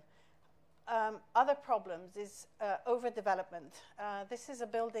London. Other problems is overdevelopment. This is a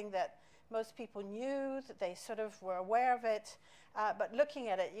building that most people knew, that they sort of were aware of it, but looking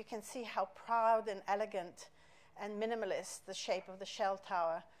at it, you can see how proud and elegant and minimalist the shape of the Shell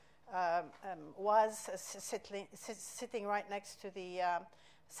Tower was sitting right next to the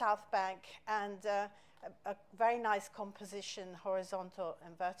South Bank, and a very nice composition, horizontal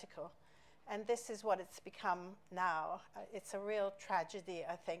and vertical. And this is what it's become now. It's a real tragedy,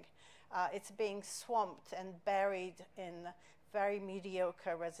 I think. It's being swamped and buried in very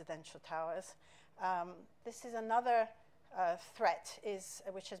mediocre residential towers. This is another threat,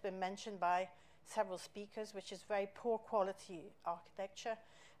 which has been mentioned by several speakers, which is very poor quality architecture.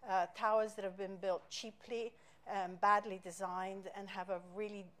 Towers that have been built cheaply, badly designed, and have a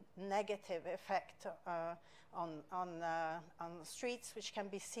really negative effect on the streets, which can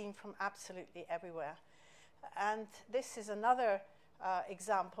be seen from absolutely everywhere. And this is another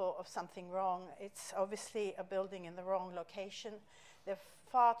example of something wrong. It's obviously a building in the wrong location. There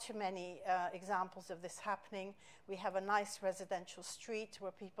are far too many examples of this happening. We have a nice residential street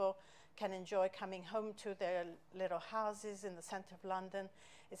where people can enjoy coming home to their little houses in the center of London.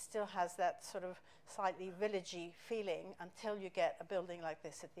 It still has that sort of slightly villagey feeling until you get a building like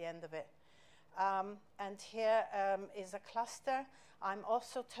this at the end of it. And here is a cluster. I'm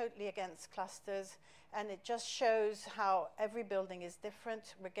also totally against clusters, and it just shows how every building is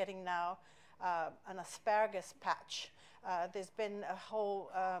different. We're getting now an asparagus patch. There's been a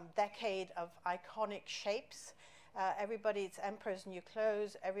whole decade of iconic shapes. It's Emperor's New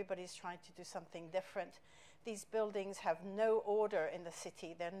Clothes. Everybody's trying to do something different. These buildings have no order in the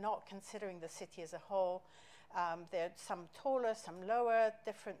city. They're not considering the city as a whole. There are some taller, some lower,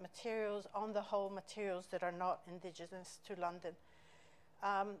 different materials, on the whole materials that are not indigenous to London.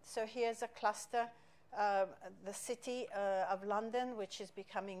 So here's a cluster, the city of London, which is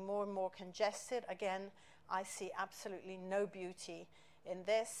becoming more and more congested. Again, I see absolutely no beauty in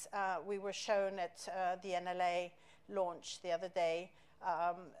this. We were shown at the NLA launch the other day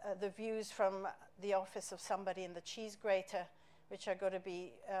the views from the office of somebody in the cheese grater, which are going to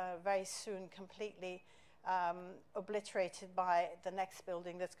be very soon completely obliterated by the next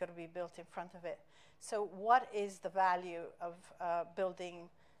building that's going to be built in front of it. So what is the value of building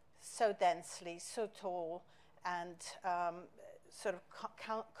so densely, so tall, and sort of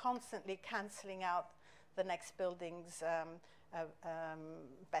constantly cancelling out the next building's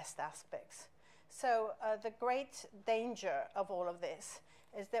best aspects? So the great danger of all of this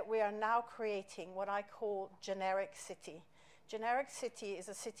is that we are now creating what I call generic city. Generic city is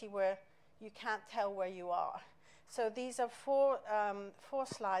a city where you can't tell where you are. So these are four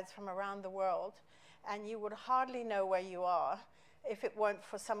slides from around the world, and you would hardly know where you are if it weren't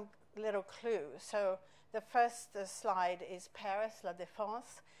for some little clue. So the first slide is Paris, La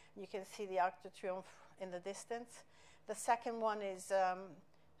Défense. You can see the Arc de Triomphe in the distance. The second one is,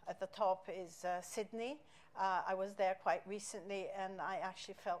 at the top, is Sydney. I was there quite recently, and I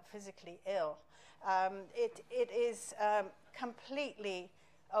actually felt physically ill. It is completely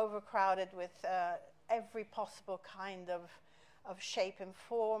overcrowded with every possible kind of shape and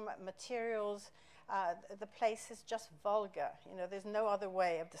form, materials. The place is just vulgar. You know, there's no other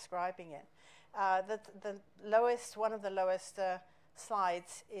way of describing it. The lowest, one of the lowest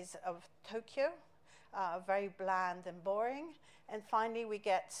slides is of Tokyo, very bland and boring. And finally, we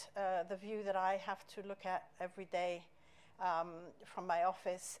get the view that I have to look at every day from my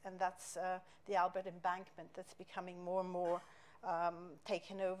office, and that's the Albert Embankment that's becoming more and more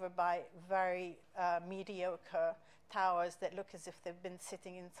taken over by very mediocre towers that look as if they've been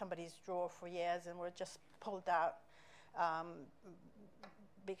sitting in somebody's drawer for years and were just pulled out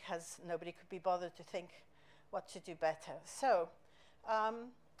because nobody could be bothered to think what to do better. So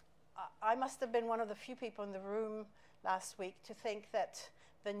I must have been one of the few people in the room last week to think that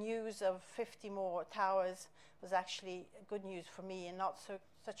the news of 50 more towers was actually good news for me and not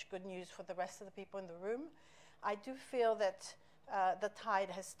such good news for the rest of the people in the room. I do feel that the tide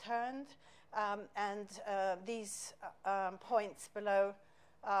has turned, and these points below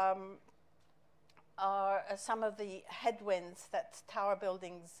are some of the headwinds that tower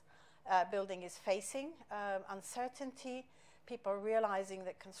building is facing. Uncertainty, people are realizing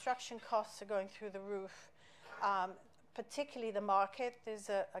that construction costs are going through the roof, particularly the market. There's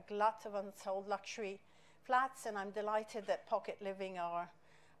a glut of unsold luxury flats, and I'm delighted that Pocket Living are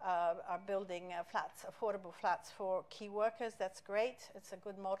building flats, affordable flats for key workers. That's great. It's a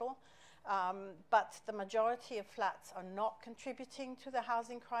good model. But the majority of flats are not contributing to the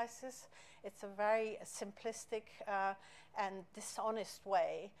housing crisis. It's a very simplistic and dishonest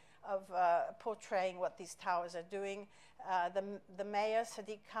way of portraying what these towers are doing. The mayor,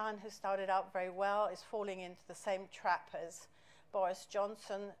 Sadiq Khan, who started out very well, is falling into the same trap as Boris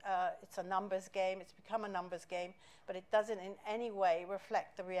Johnson. It's a numbers game. It's become a numbers game, but it doesn't in any way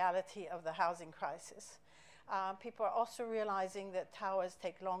reflect the reality of the housing crisis. People are also realizing that towers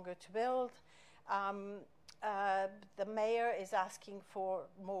take longer to build. The mayor is asking for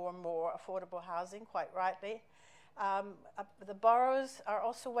more and more affordable housing, quite rightly. The boroughs are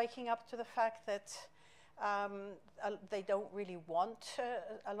also waking up to the fact that they don't really want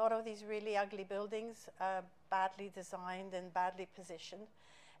a lot of these really ugly buildings, badly designed and badly positioned.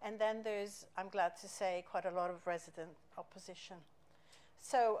 And then there's, I'm glad to say, quite a lot of resident opposition.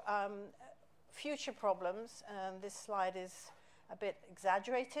 So future problems, this slide is a bit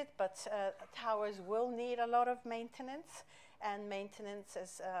exaggerated, but towers will need a lot of maintenance, and maintenance,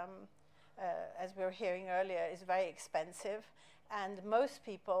 as we were hearing earlier, is very expensive. And most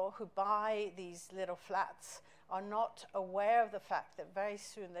people who buy these little flats are not aware of the fact that very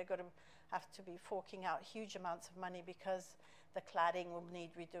soon they're going to have to be forking out huge amounts of money because the cladding will need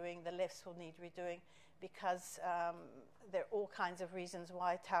redoing, the lifts will need redoing, because there are all kinds of reasons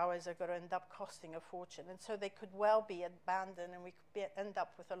why towers are going to end up costing a fortune. And so they could well be abandoned, and we could end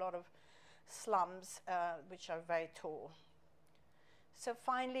up with a lot of slums which are very tall. So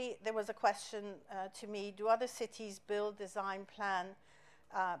finally, there was a question to me, do other cities build, design, plan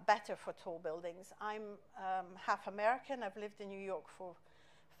better for tall buildings? I'm half American. I've lived in New York for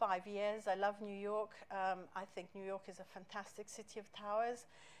 5 years. I love New York. I think New York is a fantastic city of towers,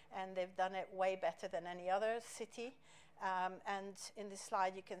 and they've done it way better than any other city. And in this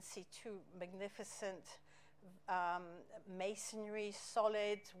slide, you can see two magnificent masonry,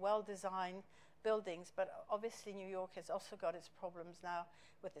 solid, well-designed buildings. But obviously, New York has also got its problems now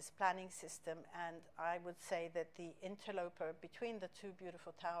with its planning system. And I would say that the interloper between the two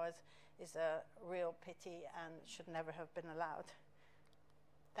beautiful towers is a real pity and should never have been allowed.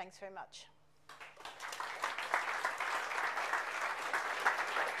 Thanks very much.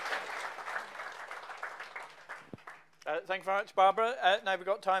 Thank you very much, Barbara. Now we've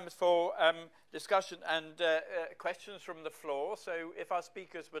got time for discussion and questions from the floor. So if our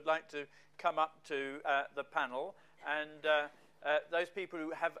speakers would like to come up to the panel, and those people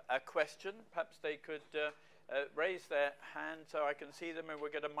who have a question, perhaps they could raise their hand so I can see them, and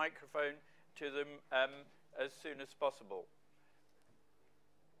we'll get a microphone to them as soon as possible.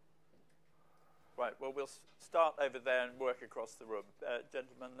 Right, well, we'll start over there and work across the room.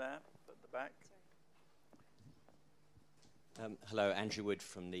 Gentleman there at the back. Hello, Andrew Wood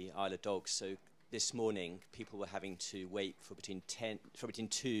from the Isle of Dogs. So this morning, people were having to wait for between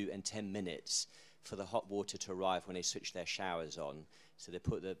 2 and 10 minutes for the hot water to arrive when they switch their showers on. So they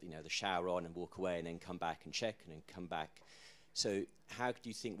put the shower on and walk away, and then come back and check, and then come back. So how do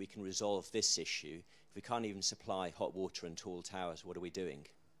you think we can resolve this issue? If we can't even supply hot water in tall towers, what are we doing?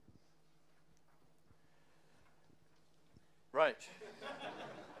 Right.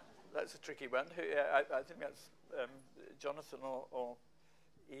 That's a tricky one. I think that's Jonathan or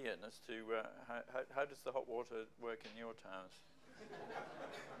Ian as to how does the hot water work in your towers?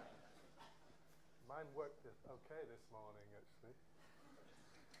 Mine worked okay this morning, actually.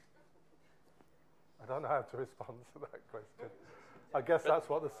 I don't know how to respond to that question. I guess that's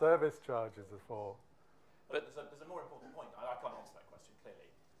what the service charges are for. But there's a more important point. I can't answer that question clearly.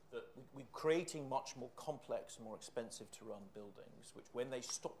 That we're creating much more complex and more expensive to run buildings, which when they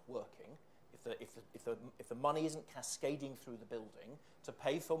stop working, if the money isn't cascading through the building to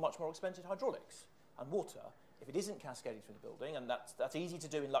pay for much more expensive hydraulics and water, if it isn't cascading through the building, and that's easy to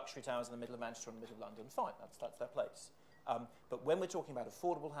do in luxury towers in the middle of Manchester or in the middle of London, fine, that's their place. But when we're talking about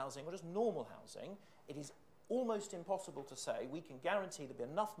affordable housing or just normal housing, it is almost impossible to say we can guarantee there'll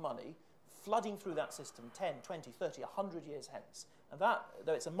be enough money flooding through that system 10, 20, 30, 100 years hence. And that,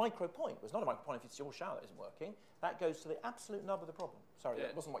 though it's a micro point, it's not a micro point if it's your shower that isn't working, that goes to the absolute nub of the problem. Sorry,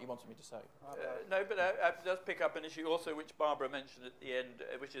 that wasn't what you wanted me to say. No, but it does pick up an issue also which Barbara mentioned at the end,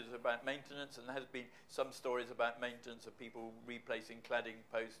 which is about maintenance, and there has been some stories about maintenance of people replacing cladding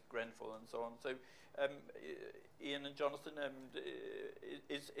post-Grenfell and so on. So, Ian and Jonathan,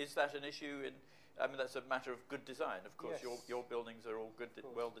 is that an issue? I mean, that's a matter of good design. Of course, yes. Your buildings are all good,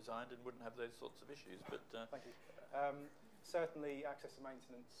 well designed, and wouldn't have those sorts of issues. But thank you. Certainly, access to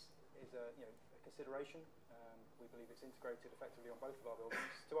maintenance is a consideration. We believe it's integrated effectively on both of our buildings.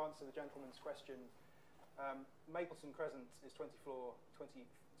 To answer the gentleman's question, Mapleton Crescent is 27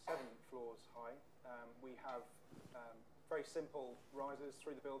 floors high. We have very simple risers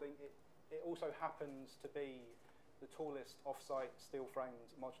through the building. It also happens to be the tallest off-site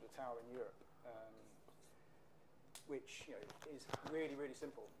steel-framed modular tower in Europe, which is really, really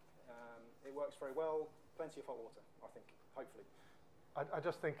simple. It works very well. Plenty of hot water, I think, hopefully. I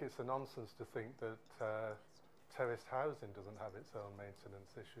just think it's a nonsense to think that terraced housing doesn't have its own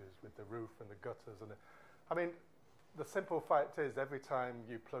maintenance issues with the roof and the gutters. I mean, the simple fact is every time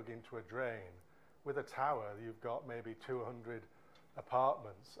you plug into a drain, With a tower, you've got maybe 200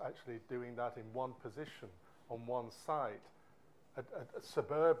 apartments actually doing that in one position on one site.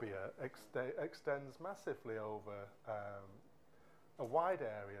 Suburbia extends massively over a wide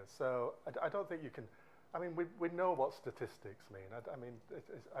area. So I don't think you can. I mean, we know what statistics mean.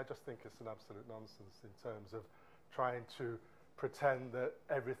 I just think it's an absolute nonsense in terms of trying to pretend that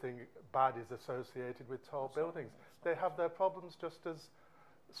everything bad is associated with tall buildings. They have their problems just as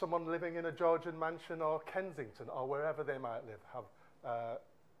someone living in a Georgian mansion or Kensington or wherever they might live have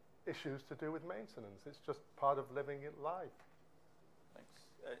issues to do with maintenance. It's just part of living it life. Thanks.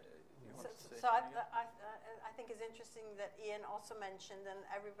 I think it's interesting that Ian also mentioned, and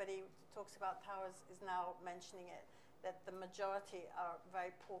everybody talks about towers is now mentioning it, that the majority are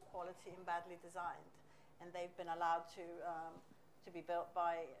very poor quality and badly designed, and they've been allowed to be built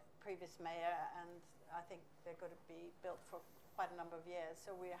by previous mayor, and I think they're going to be built for quite a number of years.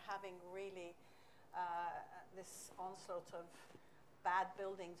 So we're having really this onslaught of bad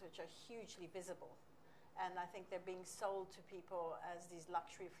buildings which are hugely visible. And I think they're being sold to people as these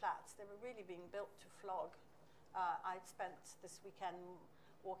luxury flats. They were really being built to flog. I spent this weekend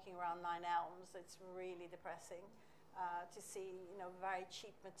walking around Nine Elms. It's really depressing to see, very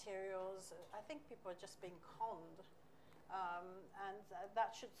cheap materials. I think people are just being conned. And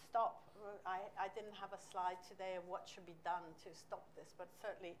that should stop. I didn't have a slide today of what should be done to stop this, but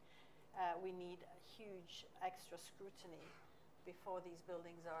certainly we need a huge extra scrutiny before these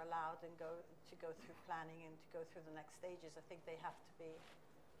buildings are allowed and go through planning and to go through the next stages. I think they have to be.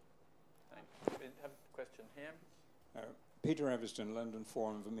 Thanks. We have a question here. Peter Everston, London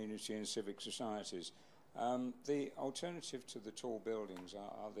Forum of Amenity and Civic Societies. The alternative to the tall buildings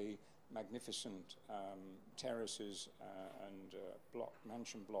are the magnificent terraces and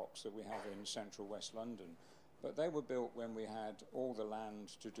mansion blocks that we have in central West London. But they were built when we had all the land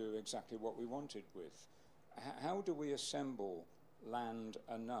to do exactly what we wanted with. How do we assemble land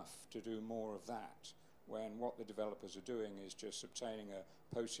enough to do more of that when what the developers are doing is just obtaining a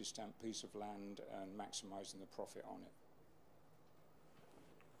postage stamp piece of land and maximising the profit on it?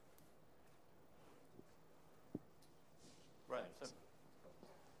 Right. So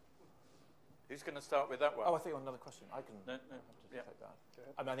who's going to start with that one? Oh, I think another question. I can take that.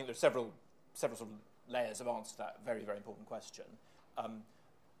 I think there's several sort of layers of answer to that very, very important question.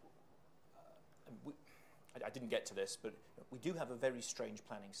 I didn't get to this, but we do have a very strange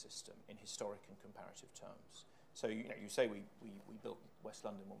planning system in historic and comparative terms. So you say we built West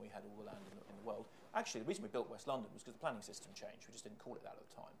London when we had all the land in the world. Actually, the reason we built West London was because the planning system changed. We just didn't call it that at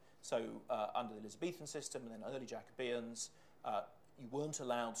the time. So under the Elizabethan system and then early Jacobeans, you weren't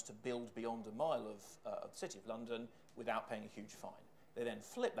allowed to build beyond a mile of the City of London without paying a huge fine. They then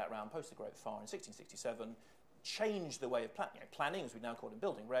flipped that round post the Great Fire in 1667, changed the way of planning, as we now call it in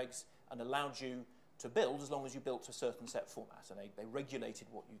building regs, and allowed you to build as long as you built to a certain set format. And they regulated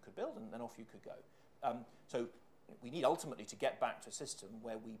what you could build, and then off you could go. So we need ultimately to get back to a system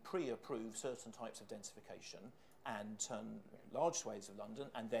where we pre-approve certain types of densification and turn large swathes of London,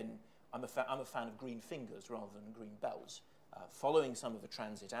 and then I'm a fan of green fingers rather than green belts. Following some of the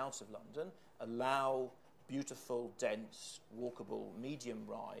transit out of London, allow beautiful, dense, walkable, medium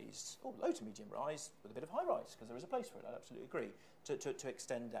rise, or low to medium rise, with a bit of high rise, because there is a place for it, I absolutely agree, to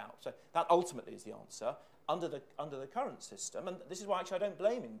extend out. So that ultimately is the answer. Under the current system, and this is why actually I don't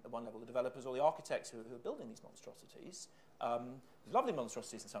blame at one level the developers or the architects who are building these monstrosities, lovely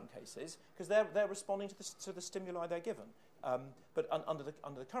monstrosities in some cases, because they're responding to the stimuli they're given. But under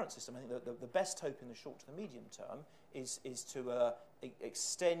the current system, I think the best hope in the short to the medium term is to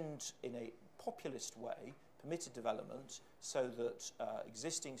extend in a populist way permitted development so that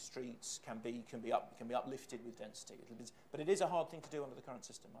existing streets can be uplifted with density. But it is a hard thing to do under the current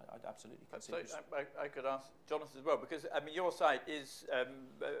system. I'd absolutely concede. So I could ask Jonathan as well, because your site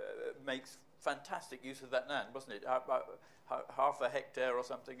makes fantastic use of that land, wasn't it? Half a hectare or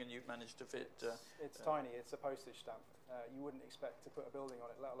something, and you've managed to fit. It's tiny. It's a postage stamp. You wouldn't expect to put a building on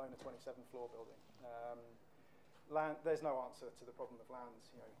it, let alone a 27-floor building. Land, there's no answer to the problem of land.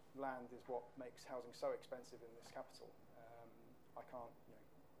 Land is what makes housing so expensive in this capital. I can't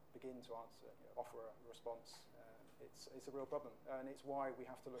begin to offer a response. It's a real problem, and it's why we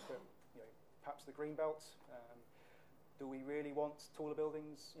have to look at perhaps the green belt. Do we really want taller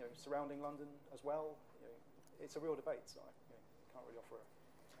buildings surrounding London as well? It's a real debate. So I can't really offer.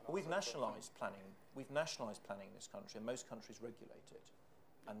 We've nationalised planning. We've nationalised planning in this country, and most countries regulate it.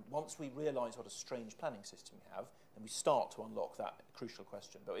 And once we realise what a strange planning system we have, then we start to unlock that crucial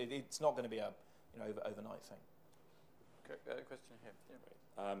question. But it's not going to be a overnight thing. Okay, question here.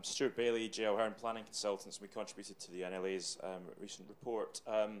 Yeah. Stuart Bailey, J. O'Hearn Planning Consultants. We contributed to the NLA's recent report.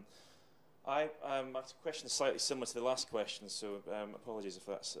 My question is slightly similar to the last question, so apologies if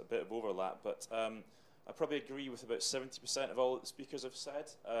that's a bit of overlap, but I probably agree with about 70% of all that the speakers have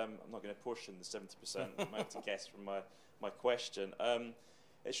said. I'm not going to portion the 70% amount to guess from my question.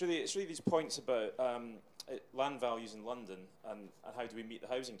 It's really these points about land values in London and how do we meet the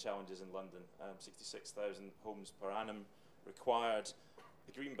housing challenges in London. 66,000 homes per annum required.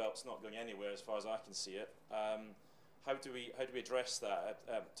 The green belt's not going anywhere as far as I can see it. How do we address that?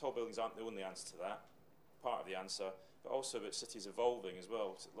 Tall buildings aren't the only answer to that, part of the answer, but also about cities evolving as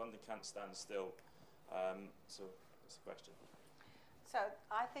well. London can't stand still. So that's the question. So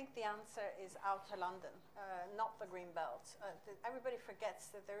I think the answer is Outer London, not the Green Belt. Everybody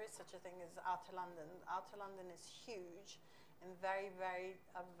forgets that there is such a thing as Outer London. Outer London is huge and very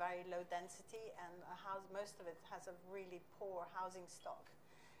low density, and most of it has a really poor housing stock.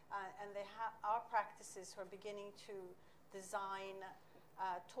 And our practices are beginning to design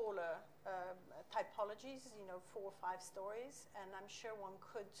taller typologies, 4 or 5 stories, and I'm sure one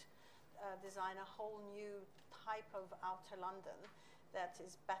could design a whole new type of Outer London that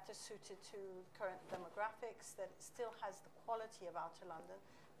is better suited to current demographics, that still has the quality of Outer London,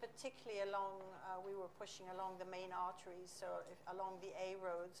 particularly along, we were pushing along the main arteries, so along the A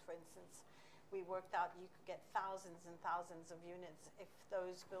roads, for instance, we worked out you could get thousands and thousands of units if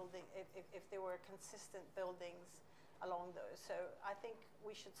there were consistent buildings along those. So I think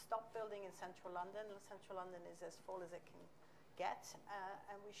we should stop building in central London. Central London is as full as it can get,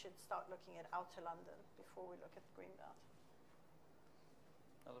 and we should start looking at Outer London before we look at the Green Belt.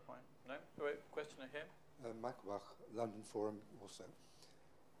 Another point? No? Wait, question here. Michael Bach, London Forum also.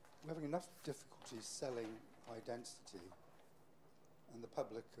 We're having enough difficulty selling high density, and the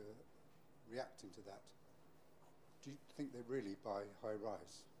public are reacting to that. Do you think they really buy high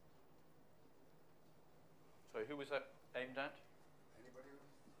rise? Sorry, who was that aimed at? Anybody?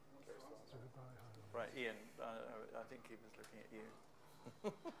 Right, Ian, I think he was looking at you.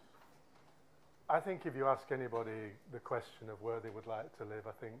 I think if you ask anybody the question of where they would like to live,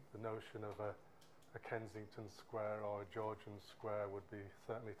 I think the notion of a Kensington Square or a Georgian Square would be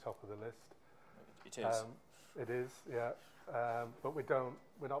certainly top of the list. It is. It is, yeah. But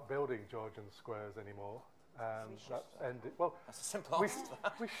we're not building Georgian Squares anymore. That's ended. Well, that's a simple answer.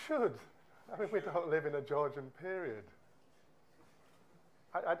 We should. I mean, we don't live in a Georgian period.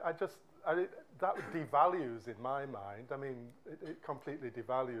 That devalues, in my mind, I mean, it completely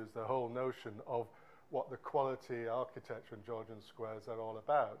devalues the whole notion of what the quality architecture in Georgian squares are all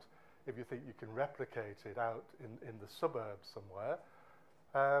about. If you think you can replicate it out in the suburbs somewhere,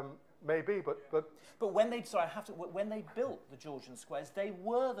 maybe, but when they built the Georgian squares, they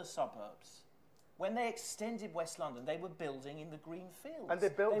were the suburbs. When they extended West London, they were building in the green fields. And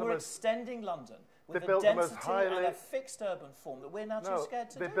they were extending London with a built them density as highly, and a fixed urban form that we're now too scared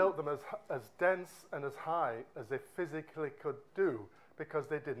to do. They built them as dense and as high as they physically could do because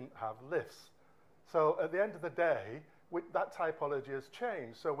they didn't have lifts. So at the end of the day, that typology has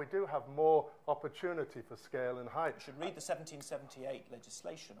changed. So we do have more opportunity for scale and height. You should read the 1778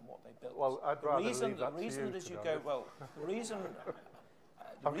 legislation and what they built. Well, I'd rather leave that to you, the reason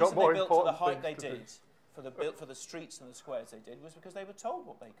I've they got more built to the important height they things to did, for the streets and the squares they did, was because they were told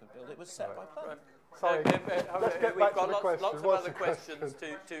what they could build. It was set by plan. Sorry, let's get back to the question. Lots of other questions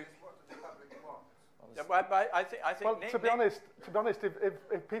to I think well, Nick, to be honest,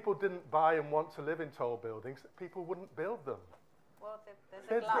 if people didn't buy and want to live in tall buildings, people wouldn't build them. Well,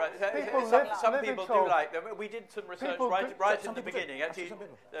 there's a glass. Some people do like them. We did some research right at the beginning. Actually,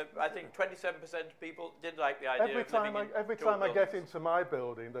 I think 27% of people did like the idea Every time I get into my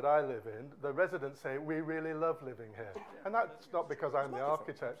building that I live in, the residents say, we really love living here. And that's not because I'm the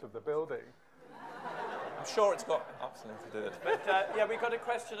architect of the building. I'm sure it's got absolutely to do it. But yeah, we've got a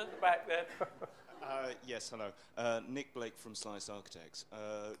question at the back there. Yes, hello. Nick Blake from Slice Architects.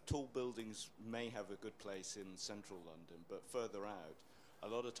 Tall buildings may have a good place in central London, but further out, a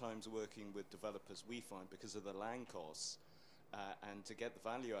lot of times working with developers, we find because of the land costs and to get the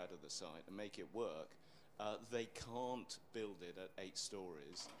value out of the site and make it work, they can't build it at 8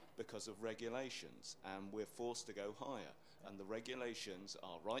 stories because of regulations, and we're forced to go higher. And the regulations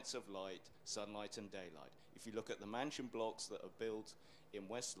are rights of light, sunlight and daylight. If you look at the mansion blocks that are built in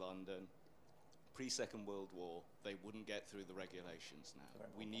West London, pre-Second World War, they wouldn't get through the regulations now.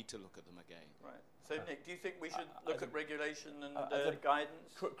 We need to look at them again. Right. So, Nick, do you think we should look at regulation and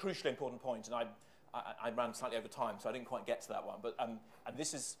guidance? Crucially important point, and I ran slightly over time, so I didn't quite get to that one. But and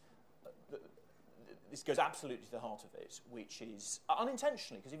this is this goes absolutely to the heart of it, which is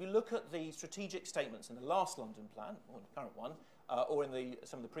unintentionally, because if you look at the strategic statements in the last London plan, or the current one, or in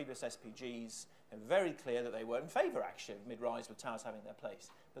some of the previous SPGs, they're very clear that they were in favour, actually, of mid-rise with towers having their place.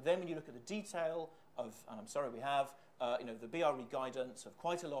 But then when you look at the detail of, and I'm sorry we have, the BRE guidance of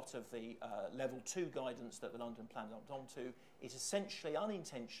quite a lot of the level 2 guidance that the London plan locked onto, it essentially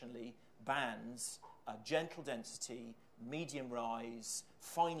unintentionally bans gentle density, medium rise,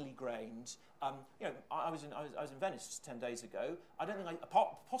 finely grained. I was in Venice just 10 days ago. I don't think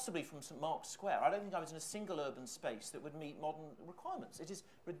apart possibly from St Mark's Square, I don't think I was in a single urban space that would meet modern requirements. It is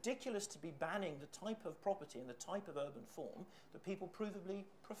ridiculous to be banning the type of property and the type of urban form that people provably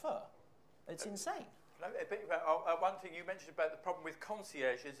prefer. It's insane. One thing you mentioned about the problem with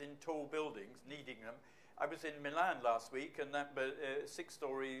concierges in tall buildings, needing them. I was in Milan last week, and that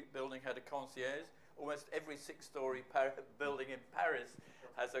 6-story building had a concierge. Almost every 6-story building in Paris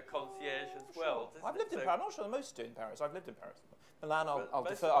has a concierge as well. I've lived in Paris. I'm not sure most do in Paris. I've lived in Paris. Milan,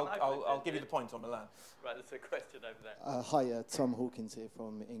 I'll give you the point on Milan. Right, there's a question over there. Hi, Tom Hawkins here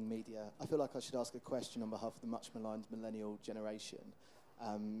from Ing Media. I feel like I should ask a question on behalf of the much maligned millennial generation.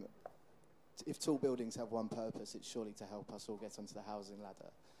 If tall buildings have one purpose, it's surely to help us all get onto the housing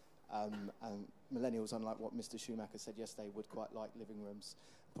ladder. And millennials, unlike what Mr. Schumacher said yesterday, would quite like living rooms,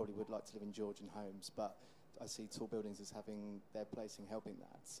 probably would like to live in Georgian homes, but I see tall buildings as having their place in helping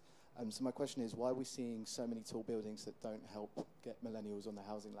that. So my question is, why are we seeing so many tall buildings that don't help get millennials on the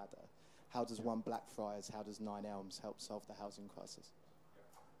housing ladder? How does one Blackfriars, how does 9 Elms help solve the housing crisis?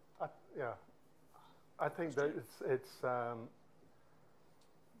 I think that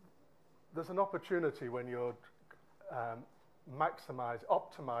there's an opportunity when you're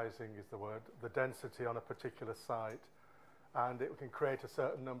optimizing is the word, the density on a particular site, and it can create a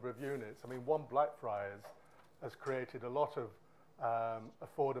certain number of units. I mean, one Blackfriars has created a lot of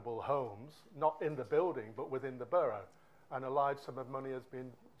affordable homes, not in the building, but within the borough, and a large sum of money has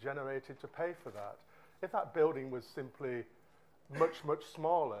been generated to pay for that. If that building was simply much, much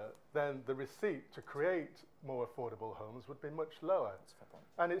smaller, then the receipt to create more affordable homes would be much lower. That's a fair point.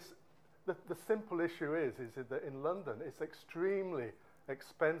 And it's the simple issue is that in London it's extremely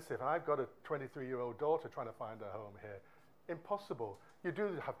expensive. And I've got a 23-year-old daughter trying to find a home here. Impossible. You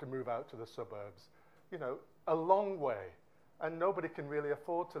do have to move out to the suburbs, a long way, and nobody can really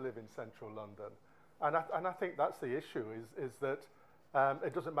afford to live in central London. And I think that's the issue, is that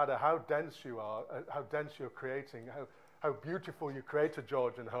it doesn't matter how dense you are, how dense you're creating, how beautiful you create a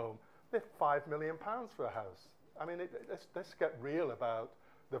Georgian home. They're £5 million for a house. I mean, let's get real about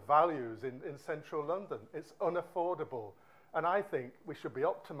the values in central London. It's unaffordable. And I think we should be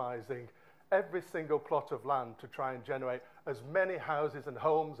optimizing every single plot of land to try and generate as many houses and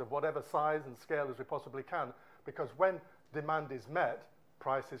homes of whatever size and scale as we possibly can, because when demand is met,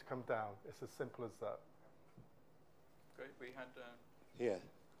 prices come down. It's as simple as that. Great. We had... Here.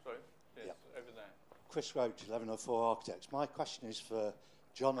 Sorry? Yes, yep. Over there. Chris Roach, 1104 Architects. My question is for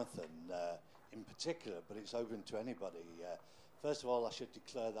Jonathan in particular, but it's open to anybody. First of all, I should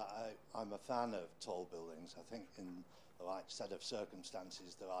declare that I'm a fan of tall buildings. I think in the right set of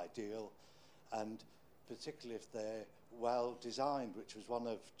circumstances, they're ideal, and particularly if they're well designed, which was one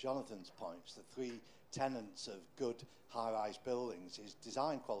of Jonathan's points. The 3 tenets of good high-rise buildings is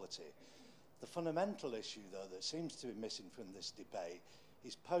design quality. The fundamental issue, though, that seems to be missing from this debate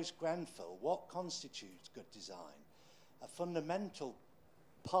is post-Grenfell, what constitutes good design? A fundamental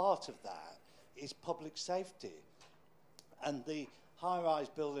part of that is public safety. And the high-rise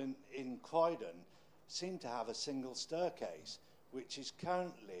building in Croydon seemed to have a single staircase, which is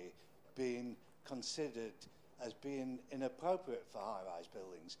currently being considered as being inappropriate for high-rise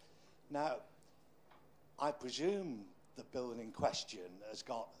buildings. Now, I presume the building in question has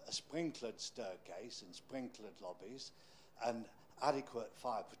got a sprinklered staircase and sprinklered lobbies and adequate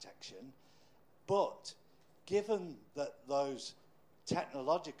fire protection, but given that those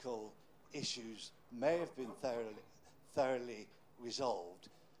technological issues may have been thoroughly resolved,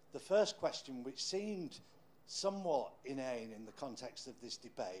 the first question, which seemed somewhat inane in the context of this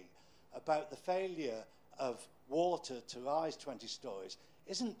debate, about the failure of water to rise 20 stories,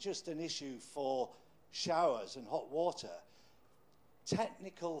 isn't just an issue for showers and hot water.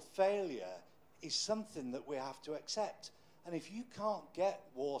 Technical failure is something that we have to accept. And if you can't get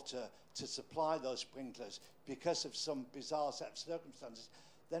water to supply those sprinklers because of some bizarre set of circumstances,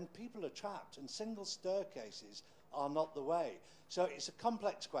 then people are trapped, and single staircases are not the way. So it's a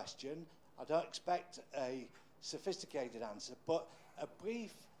complex question. I don't expect a sophisticated answer, but a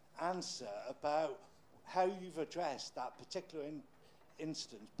brief answer about how you've addressed that particular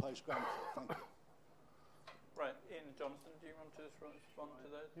instance post-Grenfell. Thank you. Right, Ian and Jonathan, do you want to respond to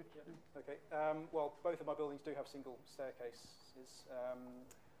those? Okay. Well, both of my buildings do have single staircases.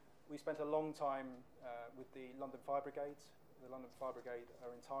 We spent a long time with the London Fire Brigade. The London Fire Brigade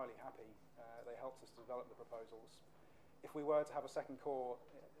are entirely happy. They helped us develop the proposals. if we were to have a second core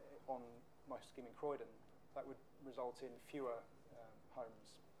on my scheme in Croydon, that would result in fewer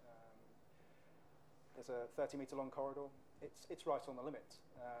homes. There's a 30-metre long corridor. It's right on the limit,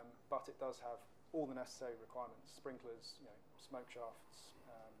 but it does have all the necessary requirements: sprinklers, smoke shafts,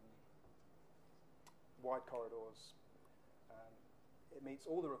 wide corridors. It meets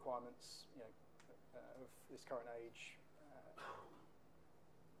all the requirements, of this current age,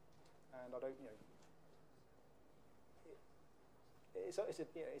 and I don't,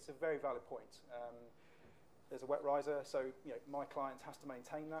 it's a very valid point. There's a wet riser, so my client has to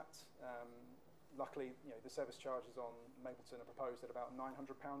maintain that. Luckily, the service charges on Mapleton are proposed at about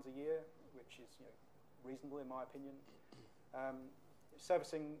 £900 a year, which is reasonable in my opinion.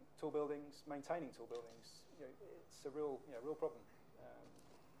 Servicing tall buildings, maintaining tall buildings, it's a real problem.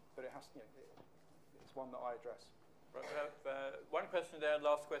 But it has, it's one that I address. Right, we have one question there,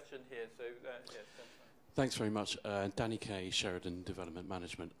 last question here. So yes. Thanks very much, Danny Kay, Sheridan Development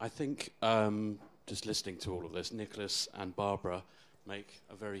Management. I think just listening to all of this, Nicholas and Barbara make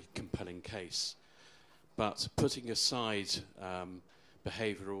a very compelling case. But putting aside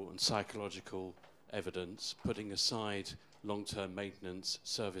behavioural and psychological evidence, putting aside long-term maintenance,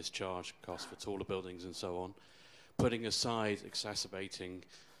 service charge costs for taller buildings and so on, putting aside exacerbating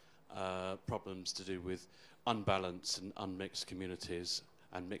problems to do with unbalanced and unmixed communities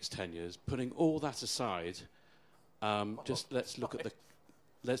and mixed tenures, putting all that aside, let's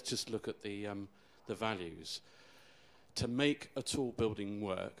just look at the values. To make a tall building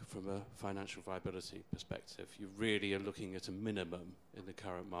work from a financial viability perspective, you really are looking at a minimum in the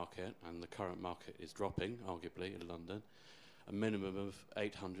current market, and the current market is dropping, arguably, in London, a minimum of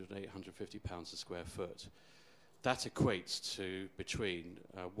 £800, £850 a square foot. That equates to between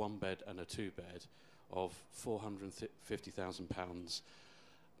a one-bed and a two-bed of £450,000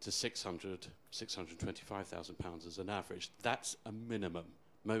 to £625,000 as an average. That's a minimum.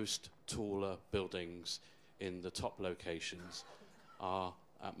 Most taller buildings in the top locations are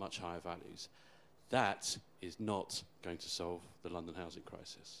at much higher values. That is not going to solve the London housing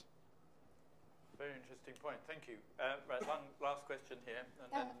crisis. Very interesting point. Thank you. Right, one last question here,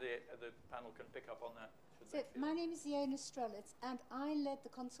 and then the panel can pick up on that. So my name is Iona Strelitz, and I led the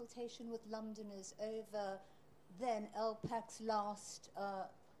consultation with Londoners over then LPAC's last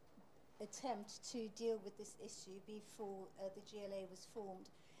attempt to deal with this issue before the GLA was formed.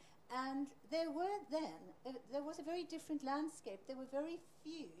 And there was a very different landscape. There were very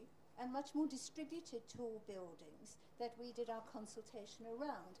few and much more distributed tall buildings that we did our consultation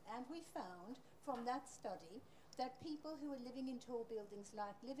around. And we found from that study that people who were living in tall buildings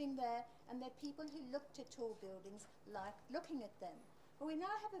liked living there, and that people who looked at tall buildings liked looking at them. But we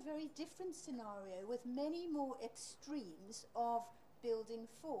now have a very different scenario with many more extremes of building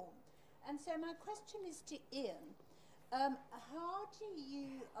form. And so my question is to Ian. How do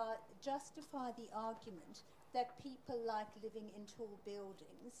you justify the argument that people like living in tall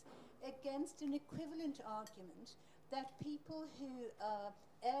buildings against an equivalent argument that people who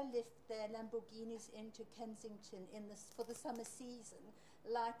airlift their Lamborghinis into Kensington for the summer season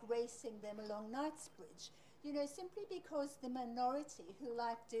like racing them along Knightsbridge? Simply because the minority who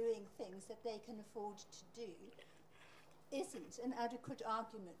like doing things that they can afford to do isn't an adequate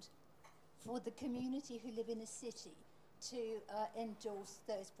argument for the community who live in a city to endorse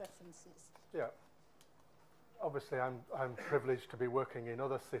those preferences. Yeah. Obviously, I'm privileged to be working in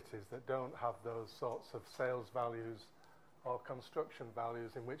other cities that don't have those sorts of sales values or construction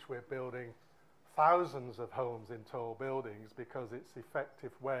values in which we're building thousands of homes in tall buildings, because it's an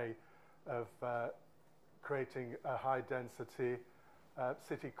effective way of creating a high-density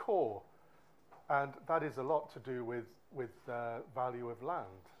city core. And that is a lot to do with value of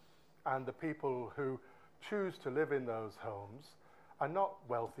land. And the people who choose to live in those homes are not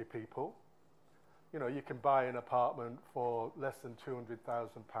wealthy people. You can buy an apartment for less than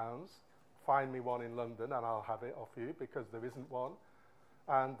 £200,000. Find me one in London and I'll have it off you, because there isn't one.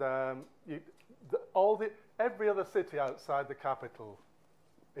 And every other city outside the capital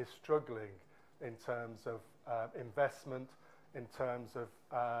is struggling in terms of investment, in terms of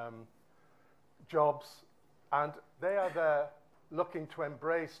jobs, and they are there looking to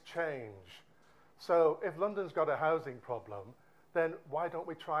embrace change. So if London's got a housing problem, then why don't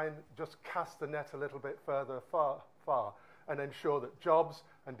we try and just cast the net a little bit further far and ensure that jobs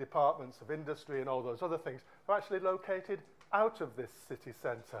and departments of industry and all those other things are actually located out of this city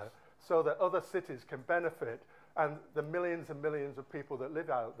centre, so that other cities can benefit, and the millions and millions of people that live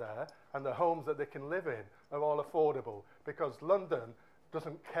out there and the homes that they can live in are all affordable, because London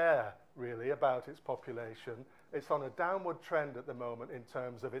doesn't care really about its population. It's on a downward trend at the moment in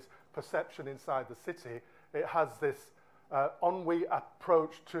terms of its perception inside the city. It has this ennui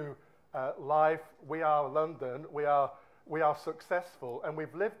approach to life. We are London, we are successful, and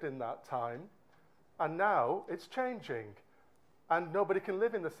we've lived in that time, and now it's changing, and nobody can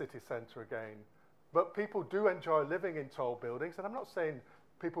live in the city centre again. But people do enjoy living in tall buildings, and I'm not saying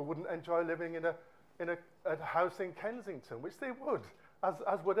people wouldn't enjoy living in a house in Kensington, which they would,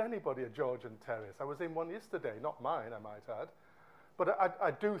 as would anybody at Georgian Terrace. I was in one yesterday, not mine, I might add. But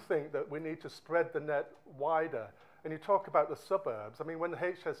I do think that we need to spread the net wider. And you talk about the suburbs. I mean, when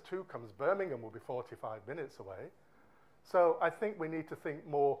HS2 comes, Birmingham will be 45 minutes away. So I think we need to think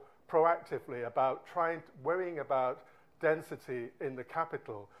more proactively about worrying about density in the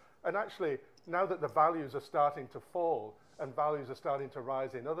capital. And actually, now that the values are starting to fall and values are starting to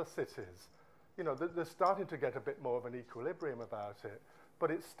rise in other cities, you know, they're starting to get a bit more of an equilibrium about it.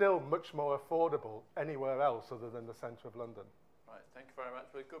 But it's still much more affordable anywhere else other than the centre of London. Right, thank you very much.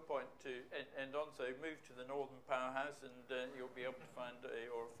 Well, a good point to end on. So move to the Northern Powerhouse and you'll be able to find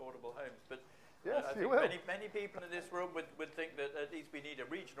your affordable homes. But yes, I think many people in this room would think that at least we need a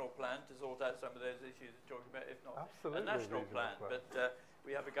regional plan to sort out some of those issues you're talking about, if not a national plan. But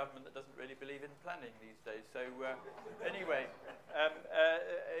we have a government that doesn't really believe in planning these days. So anyway,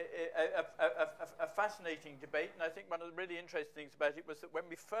 a fascinating debate. And I think one of the really interesting things about it was that when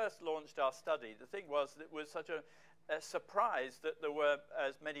we first launched our study, the thing was that it was such a surprise that there were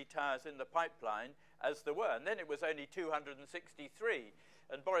as many towers in the pipeline as there were. And then it was only 263.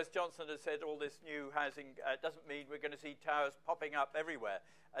 And Boris Johnson has said all this new housing doesn't mean we're going to see towers popping up everywhere.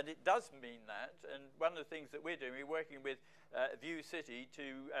 And it does mean that. And one of the things that we're doing, we're working with View City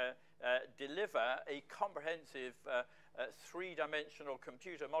to deliver a comprehensive three-dimensional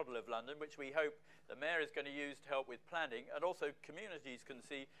computer model of London, which we hope the Mayor is going to use to help with planning, and also communities can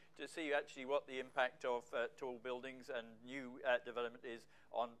see actually what the impact of tall buildings and new development is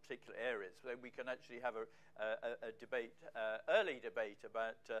on particular areas. So we can actually have a debate, early debate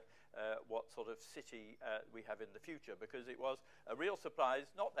about what sort of city we have in the future, because it was a real surprise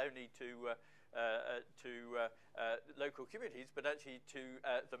not only to local communities, but actually to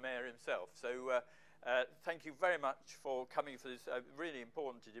the Mayor himself. So thank you very much for coming for this. Really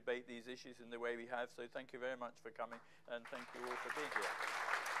important to debate these issues in the way we have. So thank you very much for coming, and thank you all for being here.